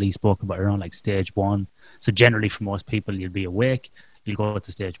 which Ellie spoke about earlier, like stage 1. So generally for most people, you'll be awake, you'll go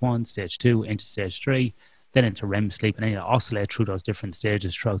to stage 1, stage 2, into stage 3, then into REM sleep, and then you'll oscillate through those different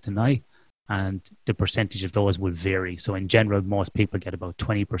stages throughout the night. And the percentage of those will vary. So in general, most people get about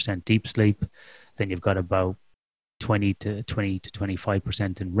 20% deep sleep. Then you've got about 20 to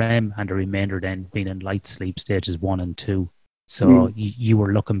 25% in REM, and the remainder then being in light sleep stages 1 and 2. So you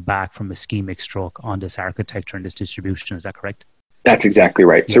were looking back from ischemic stroke on this architecture and this distribution. Is that correct? That's exactly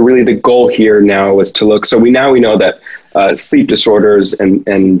right. So really the goal here now is to look, so we know that sleep disorders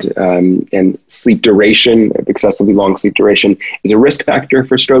and sleep duration, excessively long sleep duration, is a risk factor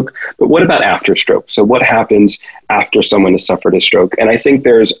for stroke. But what about after stroke? So what happens after someone has suffered a stroke? And I think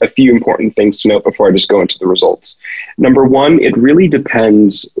there's a few important things to note before I just go into the results. Number one, it really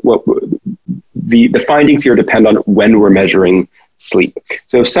depends, the findings here depend on when we're measuring sleep.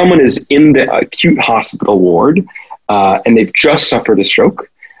 So if someone is in the acute hospital ward, and they've just suffered a stroke,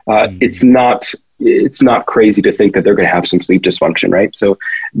 it's not crazy to think that they're going to have some sleep dysfunction, right? So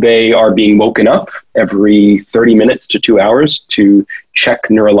they are being woken up every 30 minutes to 2 hours to check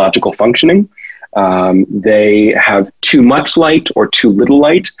neurological functioning. They have too much light or too little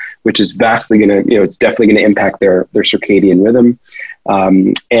light, which is vastly going to, it's definitely going to impact their circadian rhythm.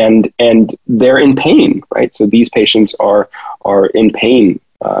 And they're in pain, right? So these patients are in pain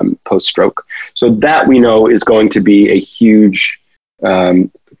post-stroke. So that we know is going to be a huge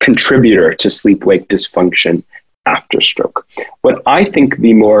contributor to sleep-wake dysfunction after stroke. What I think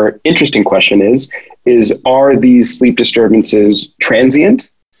the more interesting question is are these sleep disturbances transient?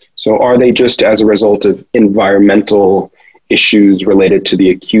 So are they just as a result of environmental issues related to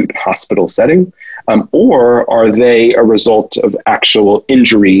the acute hospital setting? Or are they a result of actual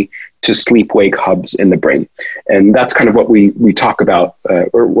injury to sleep-wake hubs in the brain? And that's kind of what we talk about,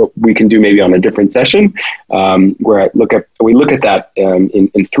 or what we can do maybe on a different session, where we look at that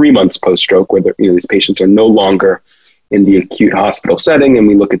in 3 months post-stroke, where these patients are no longer in the acute hospital setting, and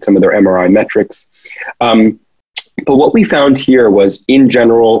we look at some of their MRI metrics. But what we found here was, in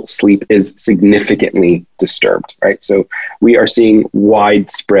general, sleep is significantly disturbed, right? So we are seeing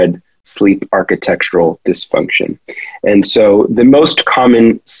widespread sleep architectural dysfunction. And so the most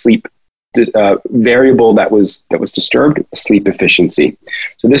common sleep variable that was disturbed, sleep efficiency.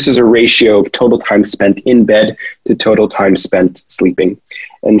 So this is a ratio of total time spent in bed to total time spent sleeping.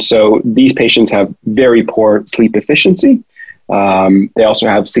 And so these patients have very poor sleep efficiency. They also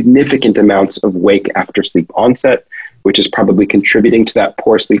have significant amounts of wake after sleep onset, which is probably contributing to that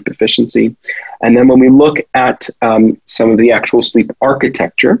poor sleep efficiency. And then when we look at some of the actual sleep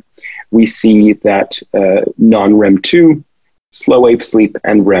architecture, we see that non-REM 2, slow wave sleep,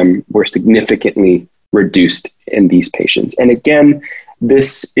 and REM were significantly reduced in these patients. And again,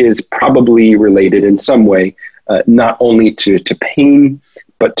 this is probably related in some way, not only to pain,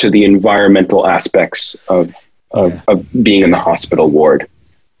 but to the environmental aspects of being in the hospital ward.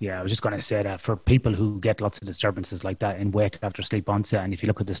 Yeah, I was just going to say that for people who get lots of disturbances like that in wake after sleep onset, and if you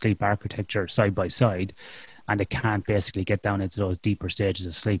look at the sleep architecture side by side, and they can't basically get down into those deeper stages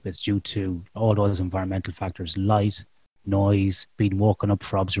of sleep, it's due to all those environmental factors: light, noise, being woken up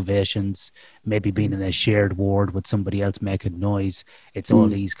for observations, maybe being in a shared ward with somebody else making noise. It's all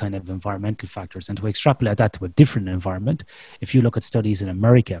these kind of environmental factors. And to extrapolate that to a different environment, if you look at studies in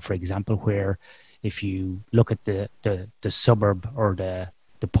America, for example, where if you look at the suburb or the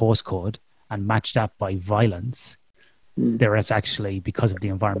postcode and match that by violence, there is actually, because of the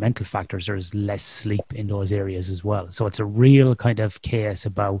environmental factors, there's less sleep in those areas as well. So it's a real kind of case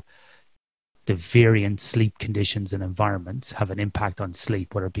about the variant sleep conditions and environments have an impact on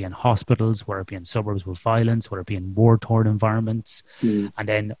sleep, whether it be in hospitals, whether it be in suburbs with violence, whether it be in war-torn environments. And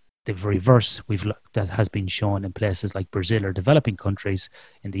then the reverse that has been shown in places like Brazil or developing countries,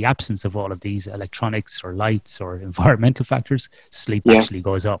 in the absence of all of these electronics or lights or environmental factors, sleep actually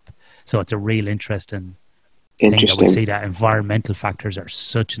goes up. So it's a real interesting thing that we see that environmental factors are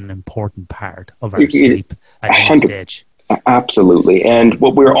such an important part of our sleep at any stage. Absolutely. And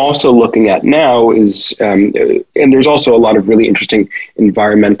what we're also looking at now is, and there's also a lot of really interesting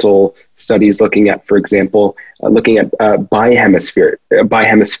environmental studies looking at, for example,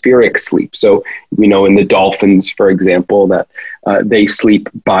 bihemispheric sleep. So we know in the dolphins, for example, that they sleep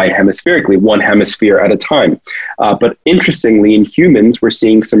bihemispherically, one hemisphere at a time. But interestingly, in humans, we're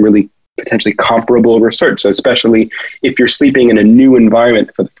seeing some really potentially comparable research. So especially if you're sleeping in a new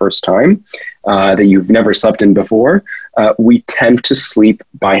environment for the first time that you've never slept in before, we tend to sleep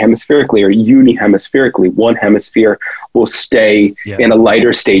bihemispherically or unihemispherically. One hemisphere will stay in a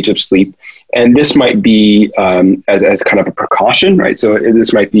lighter stage of sleep. And this might be as kind of a precaution, right? So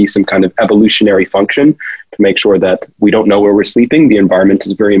this might be some kind of evolutionary function to make sure that we don't know where we're sleeping. The environment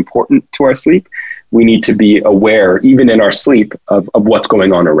is very important to our sleep. We need to be aware, even in our sleep, of what's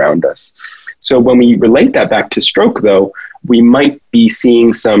going on around us. So when we relate that back to stroke, though, we might be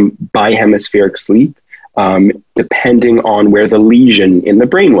seeing some bihemispheric sleep, depending on where the lesion in the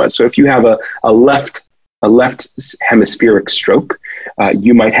brain was. So if you have a left hemispheric stroke,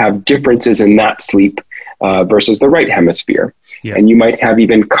 you might have differences in that sleep versus the right hemisphere. And you might have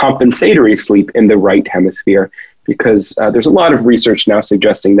even compensatory sleep in the right hemisphere, because there's a lot of research now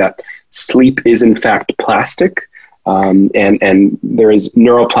suggesting that sleep is in fact plastic, and there is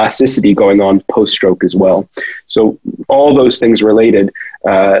neuroplasticity going on post-stroke as well. So all those things related,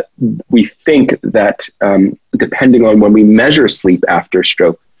 we think that depending on when we measure sleep after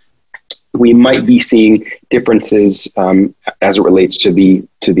stroke, we might be seeing differences as it relates to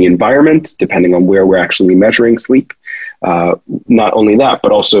the environment, depending on where we're actually measuring sleep. Not only that,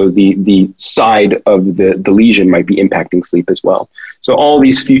 but also the side of the lesion might be impacting sleep as well. So all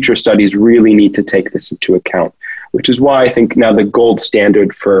these future studies really need to take this into account, which is why I think now the gold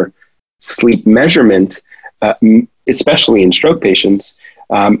standard for sleep measurement, especially in stroke patients,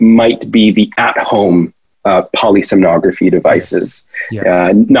 might be the at-home polysomnography devices,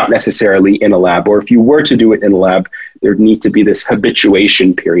 not necessarily in a lab. Or if you were to do it in a lab, there'd need to be this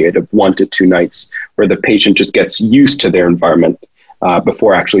habituation period of 1 to 2 nights where the patient just gets used to their environment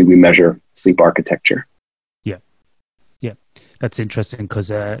before actually we measure sleep architecture. Yeah, that's interesting,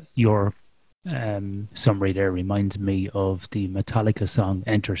 because your summary there reminds me of the Metallica song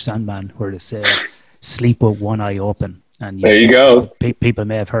Enter Sandman, where they say sleep with one eye open. And there you go. People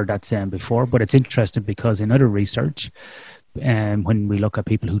may have heard that saying before, but it's interesting because in other research, when we look at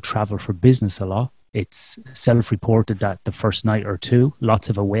people who travel for business a lot, it's self-reported that the first night or two, lots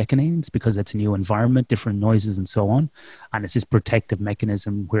of awakenings because it's a new environment, different noises and so on. And it's this protective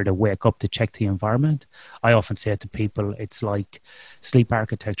mechanism where they wake up to check the environment. I often say to people, it's like sleep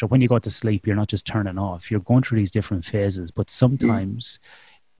architecture. When you go to sleep, you're not just turning off. You're going through these different phases, but sometimes...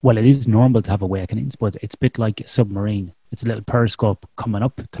 Well, it is normal to have awakenings, but it's a bit like a submarine. It's a little periscope coming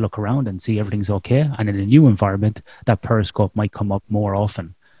up to look around and see everything's okay. And in a new environment, that periscope might come up more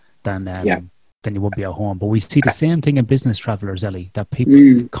often than you would be at home. But we see the same thing in business travelers, Ellie, that people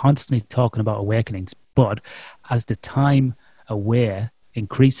are constantly talking about awakenings. But as the time away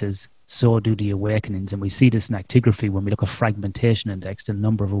increases, so do the awakenings. And we see this in actigraphy when we look at fragmentation index, the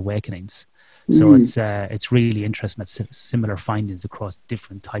number of awakenings. So it's really interesting that similar findings across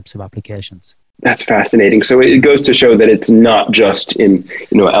different types of applications. That's fascinating. So it goes to show that it's not just in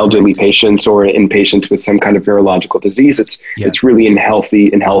elderly patients or in patients with some kind of neurological disease. It's really in healthy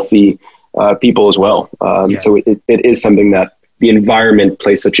people as well. So it is something that the environment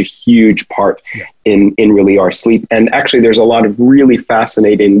plays such a huge part in really our sleep. And actually, there's a lot of really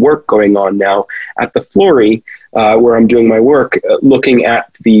fascinating work going on now at the Florey, where I'm doing my work, looking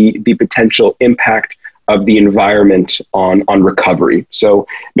at the potential impact of the environment on recovery. So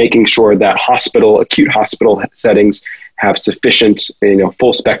making sure that acute hospital settings have sufficient,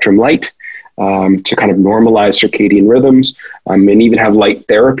 full spectrum light to kind of normalize circadian rhythms, and even have light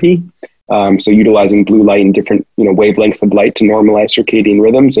therapy. So utilizing blue light and different wavelengths of light to normalize circadian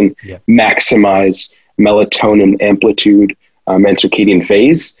rhythms and maximize melatonin amplitude and circadian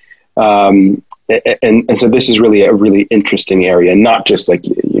phase. And so this is really a really interesting area, not just like,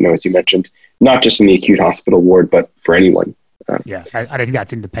 as you mentioned, not just in the acute hospital ward, but for anyone. I think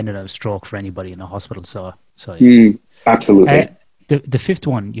that's independent of stroke for anybody in a hospital. So So absolutely. The fifth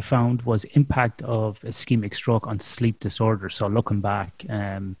one you found was impact of ischemic stroke on sleep disorder. So looking back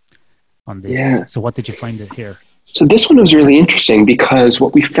on this, so what did you find here? So this one was really interesting because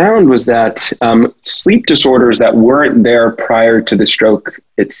what we found was that sleep disorders that weren't there prior to the stroke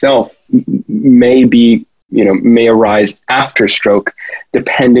itself may arise after stroke,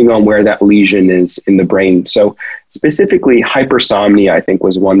 depending on where that lesion is in the brain. So specifically hypersomnia, I think,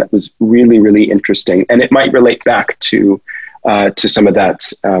 was one that was really, really interesting. And it might relate back to some of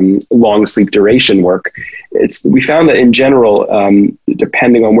that long sleep duration work. We found that in general,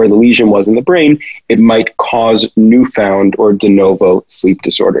 depending on where the lesion was in the brain, it might cause newfound or de novo sleep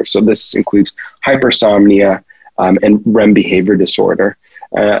disorder. So this includes hypersomnia and REM behavior disorder.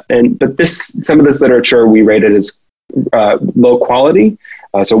 But some of this literature we rated as low quality.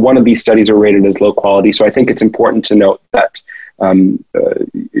 So one of these studies are rated as low quality. So I think it's important to note that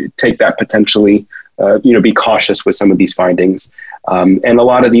take that potentially. Be cautious with some of these findings. And a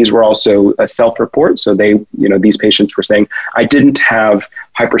lot of these were also a self-report. So these patients were saying, I didn't have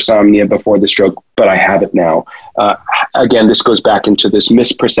hypersomnia before the stroke, but I have it now. Again, this goes back into this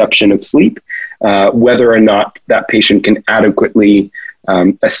misperception of sleep. Whether or not that patient can adequately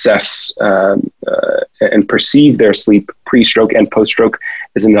assess and perceive their sleep pre-stroke and post-stroke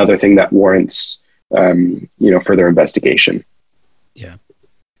is another thing that warrants, further investigation. Yeah.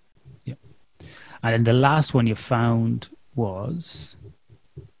 And then the last one you found was?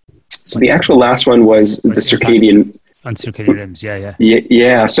 So the actual last one was the circadian. On circadian rhythms, yeah.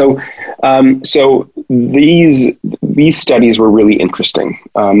 Yeah. So these studies were really interesting,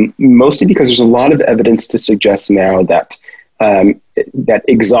 mostly because there's a lot of evidence to suggest now that that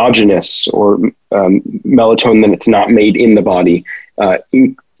exogenous or melatonin that's not made in the body,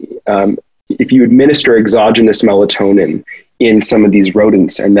 if you administer exogenous melatonin in some of these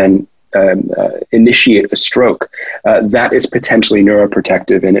rodents and then initiate a stroke, that is potentially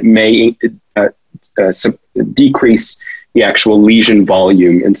neuroprotective, and it may decrease the actual lesion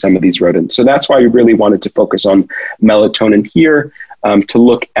volume in some of these rodents. So that's why we really wanted to focus on melatonin here, to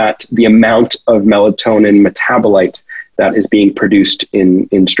look at the amount of melatonin metabolite that is being produced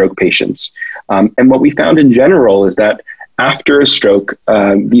in stroke patients. And what we found in general is that after a stroke,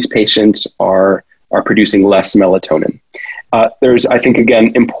 these patients are producing less melatonin. There's, I think,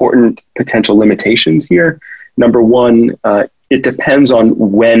 again, important potential limitations here. Number one, it depends on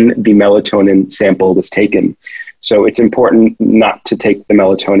when the melatonin sample was taken. So it's important not to take the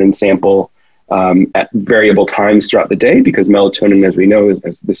melatonin sample at variable times throughout the day, because melatonin, as we know,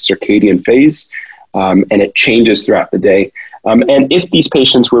 is the circadian phase, and it changes throughout the day. And if these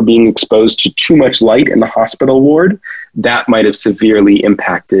patients were being exposed to too much light in the hospital ward, that might have severely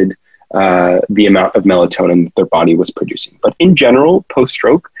impacted the amount of melatonin that their body was producing. But in general,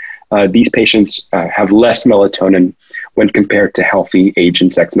 post-stroke, these patients have less melatonin when compared to healthy age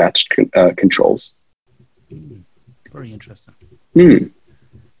and sex-matched controls. Very interesting.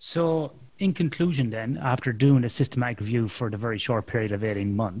 So in conclusion then, after doing a systematic review for the very short period of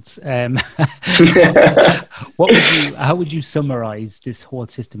 18 months, how would you summarize this whole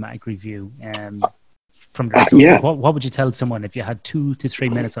systematic review? From the results, what would you tell someone if you had 2 to 3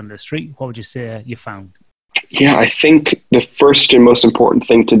 minutes on the street? What would you say you found? Yeah, I think the first and most important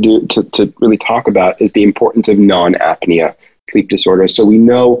thing to do to really talk about is the importance of non-apnea sleep disorders. So we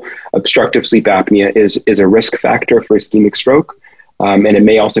know obstructive sleep apnea is a risk factor for ischemic stroke, and it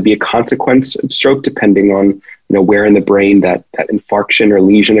may also be a consequence of stroke depending on where in the brain that infarction or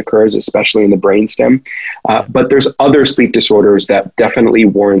lesion occurs, especially in the brainstem. But there's other sleep disorders that definitely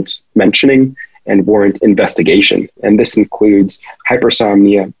warrant mentioning and warrant investigation. And this includes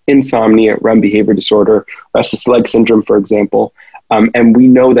hypersomnia, insomnia, REM behavior disorder, restless leg syndrome, for example. And we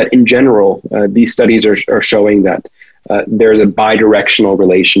know that in general, these studies are showing that there's a bidirectional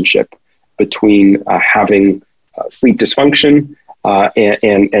relationship between having sleep dysfunction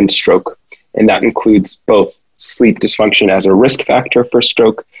and stroke. And that includes both sleep dysfunction as a risk factor for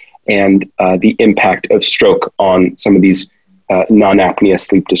stroke and the impact of stroke on some of these non-apnea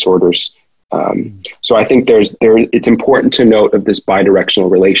sleep disorders. So I think it's important to note of this bidirectional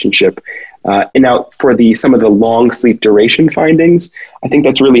relationship. And now for some of the long sleep duration findings, I think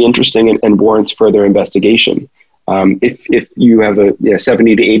that's really interesting and warrants further investigation. If you have a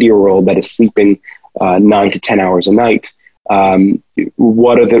 70 to 80-year-old that is sleeping 9 to 10 hours a night,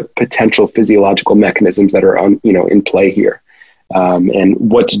 what are the potential physiological mechanisms that are in play here? And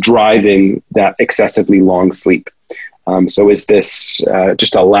what's driving that excessively long sleep? So is this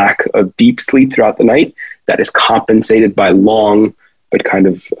just a lack of deep sleep throughout the night that is compensated by long but kind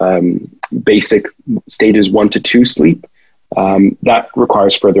of basic stages 1 to 2 sleep? That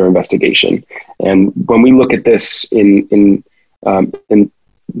requires further investigation. And when we look at this in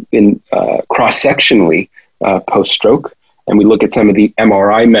cross-sectionally post-stroke, and we look at some of the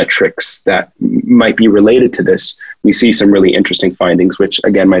MRI metrics that might be related to this, we see some really interesting findings, which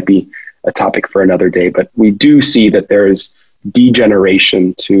again might be a topic for another day. But we do see that there is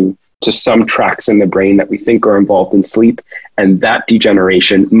degeneration to some tracts in the brain that we think are involved in sleep, and that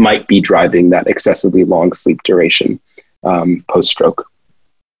degeneration might be driving that excessively long sleep duration post-stroke.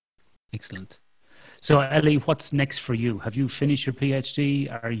 Excellent. So, Ellie, what's next for you? Have you finished your PhD?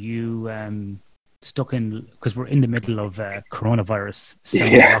 Are you stuck in, because we're in the middle of coronavirus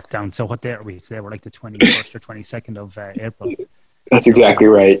lockdown. So what day are we today? We're like the 21st or 22nd of April. That's exactly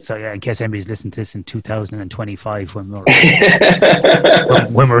right. So yeah, in case anybody's listening to this in 2025 when we're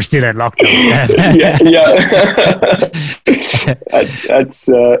still in lockdown.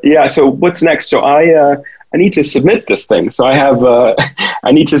 Yeah. So what's next? So I need to submit this thing. So I have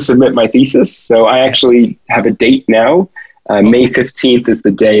I need to submit my thesis. So I actually have a date now. May 15th is the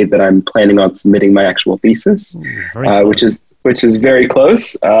day that I'm planning on submitting my actual thesis, which is very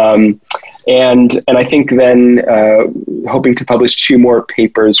close. And I think then hoping to publish 2 more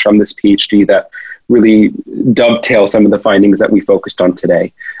papers from this PhD that really dovetail some of the findings that we focused on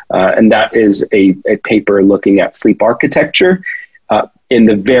today. And that is a paper looking at sleep architecture in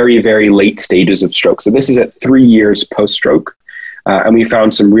the very, very late stages of stroke. So this is at 3 years post-stroke. And we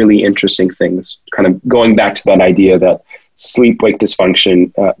found some really interesting things, kind of going back to that idea that sleep-wake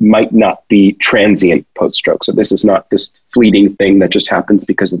dysfunction might not be transient post-stroke. So this is not this fleeting thing that just happens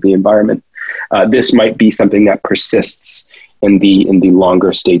because of the environment. This might be something that persists in the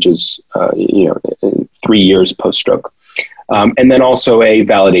longer stages, 3 years post-stroke. And then also a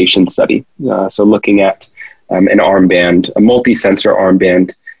validation study. So looking at an armband, a multi-sensor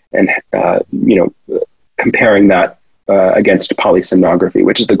armband, and comparing that against polysomnography,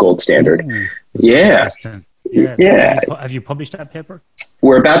 which is the gold standard. Yeah. Yeah. Have you published that paper?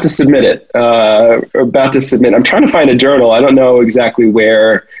 We're about to submit it. I'm trying to find a journal. I don't know exactly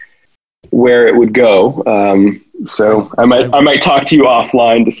where it would go. So I might talk to you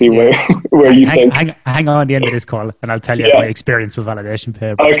offline to see where you think. Hang on the end of this call, and I'll tell you my experience with validation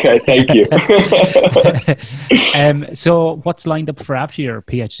paper. Okay, thank you. So what's lined up for after your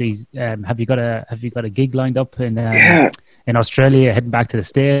PhD? Have you got a gig lined up in Australia, heading back to the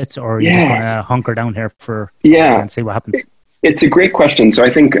States, or are you just going to hunker down here and see what happens? It's a great question. So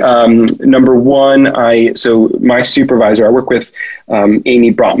I think number one, my supervisor, I work with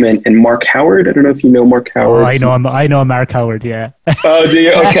Amy Brotman and Mark Howard. I don't know if you know Mark Howard. Oh, I know Mark Howard. Yeah. Oh, do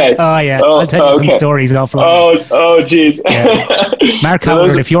you? Okay. Oh, yeah. I'll tell you some stories offline. Oh, geez. Yeah. Mark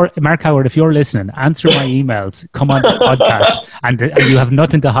Howard, if you're listening, answer my emails. Come on this podcast, and you have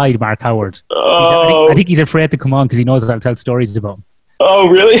nothing to hide, Mark Howard. I think he's afraid to come on because he knows I'll tell stories about him. Oh,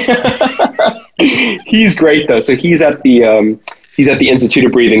 really? He's great though. So he's at the Institute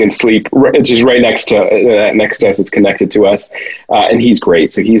of Breathing and Sleep, which is right next to us. It's connected to us, and he's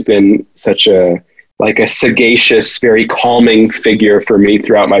great. So he's been such a sagacious, very calming figure for me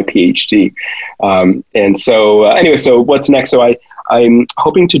throughout my PhD. And so anyway, so what's next? So I'm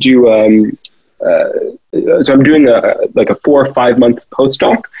hoping to do. So I'm doing a 4 or 5 month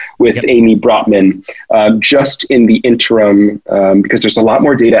postdoc with Amy Brotman, just in the interim, because there's a lot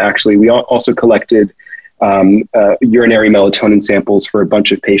more data. Actually, we also collected urinary melatonin samples for a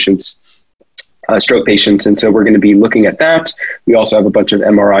bunch of patients, stroke patients, and so we're going to be looking at that. We also have a bunch of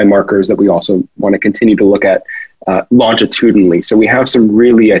MRI markers that we also want to continue to look at longitudinally. So we have some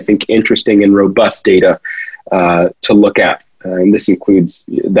really, I think, interesting and robust data to look at. And this includes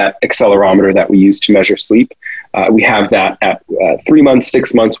that accelerometer that we use to measure sleep. We have that at 3 months,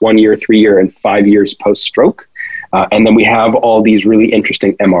 6 months, 1 year, 3 year, and 5 years post-stroke. And then we have all these really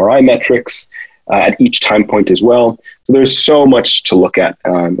interesting MRI metrics at each time point as well. So there's so much to look at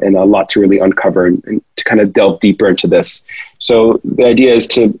and a lot to really uncover and to kind of delve deeper into this. So the idea is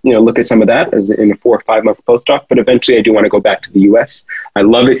to look at some of that as in a 4 or 5 month postdoc, but eventually I do want to go back to the US. I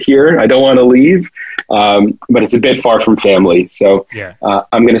love it here. I don't want to leave, but it's a bit far from family. So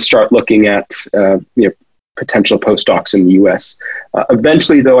I'm going to start looking at potential postdocs in the US.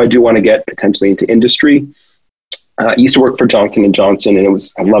 Eventually, though, I do want to get potentially into industry. I used to work for Johnson & Johnson, and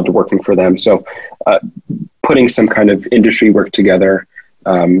I loved working for them. So putting some kind of industry work together,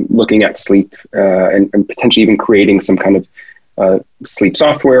 looking at sleep, and potentially even creating some kind of sleep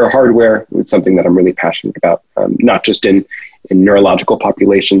software or hardware is something that I'm really passionate about, not just in neurological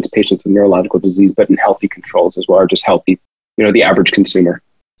populations, patients with neurological disease, but in healthy controls as well, or just healthy, the average consumer.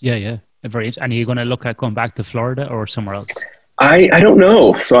 Yeah. And are you going to look at going back to Florida or somewhere else? I don't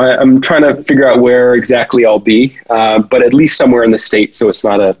know. So I'm trying to figure out where exactly I'll be, but at least somewhere in the States, so it's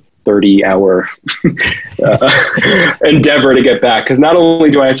not a 30-hour endeavor to get back. Because not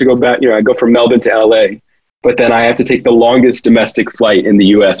only do I have to go back, I go from Melbourne to LA, but then I have to take the longest domestic flight in the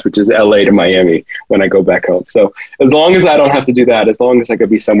US, which is LA to Miami when I go back home. So as long as I don't have to do that, as long as I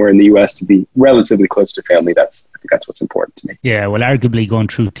could be somewhere in the US to be relatively close to family, I think that's what's important to me. Yeah, well, arguably going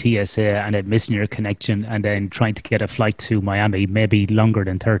through TSA and then missing your connection and then trying to get a flight to Miami may be longer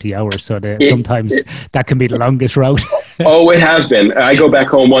than 30 hours. So sometimes that can be the longest route. Oh, it has been. I go back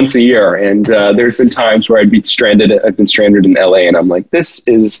home once a year, and there's been times where I've been stranded in LA, and I'm like,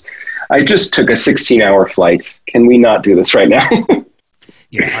 I just took a 16-hour flight. Can we not do this right now?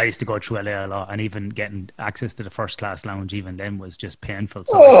 Yeah, I used to go through LA a lot, and even getting access to the first class lounge, even then, was just painful.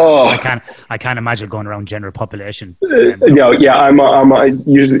 So I can't imagine going around general population. I'm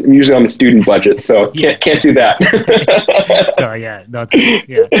usually on the student budget, so can't do that. So yeah, no thanks.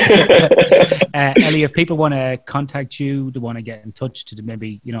 Yeah. Ellie, if people want to contact you, they want to get in touch to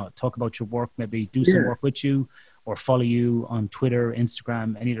maybe talk about your work, maybe do some work with you, or follow you on Twitter,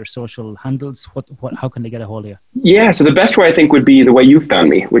 Instagram, any other social handles, how can they get a hold of you? Yeah, so the best way I think would be the way you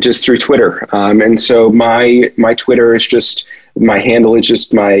found me, which is through Twitter. And so my Twitter is just, my handle is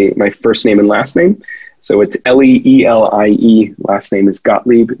just my first name and last name. So it's Lelie, last name is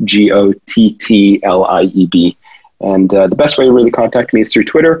Gottlieb, Gottlieb. And the best way to really contact me is through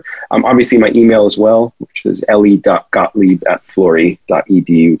Twitter. Obviously my email as well, which is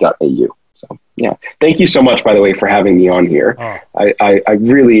le.gottlieb@florey.edu.au. So yeah, thank you so much, by the way, for having me on here. I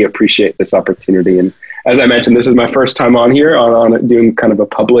really appreciate this opportunity. And as I mentioned, this is my first time on here on doing kind of a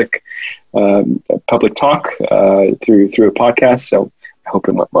public talk through a podcast. So I hope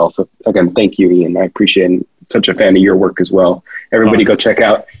it went well. So again, thank you, Ian. I appreciate it. Such a fan of your work as well. Everybody go check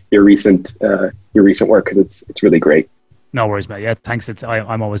out your recent work, because it's really great. No worries, mate. Yeah, thanks.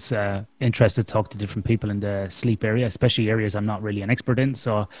 I'm always interested to talk to different people in the sleep area, especially areas I'm not really an expert in.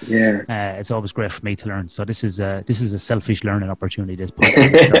 So it's always great for me to learn. So this is a selfish learning opportunity, this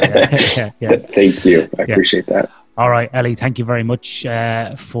podcast. So, yeah. Thank you. I appreciate that. All right, Ellie, thank you very much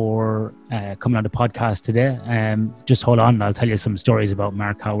for coming on the podcast today. Just hold on, and I'll tell you some stories about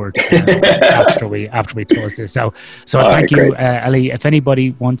Mark Howard after we close this. So thank you, Ellie. If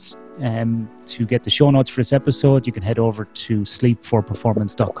anybody wants to get the show notes for this episode, you can head over to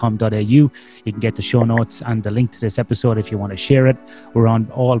sleep4performance.com.au. You can get the show notes and the link to this episode if you want to share it. We're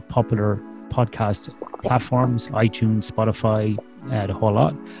on all popular podcast platforms, iTunes, Spotify, the whole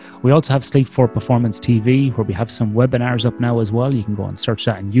lot. We also have Sleep for Performance TV, where we have some webinars up now as well. You can go and search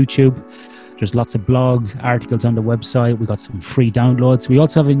that on YouTube. There's lots of blogs, articles on the website. We got some free downloads. We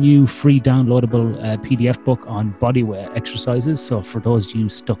also have a new free downloadable PDF book on bodyweight exercises. So for those of you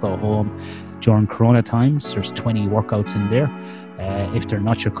stuck at home during Corona times, there's 20 workouts in there. If they're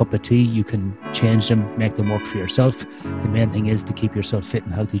not your cup of tea, you can change them, make them work for yourself. The main thing is to keep yourself fit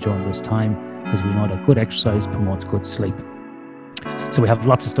and healthy during this time, because we know that good exercise promotes good sleep. So we have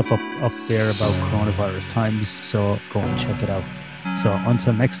lots of stuff up there about coronavirus times. So go and check it out. So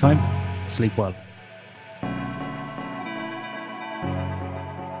until next time, sleep well.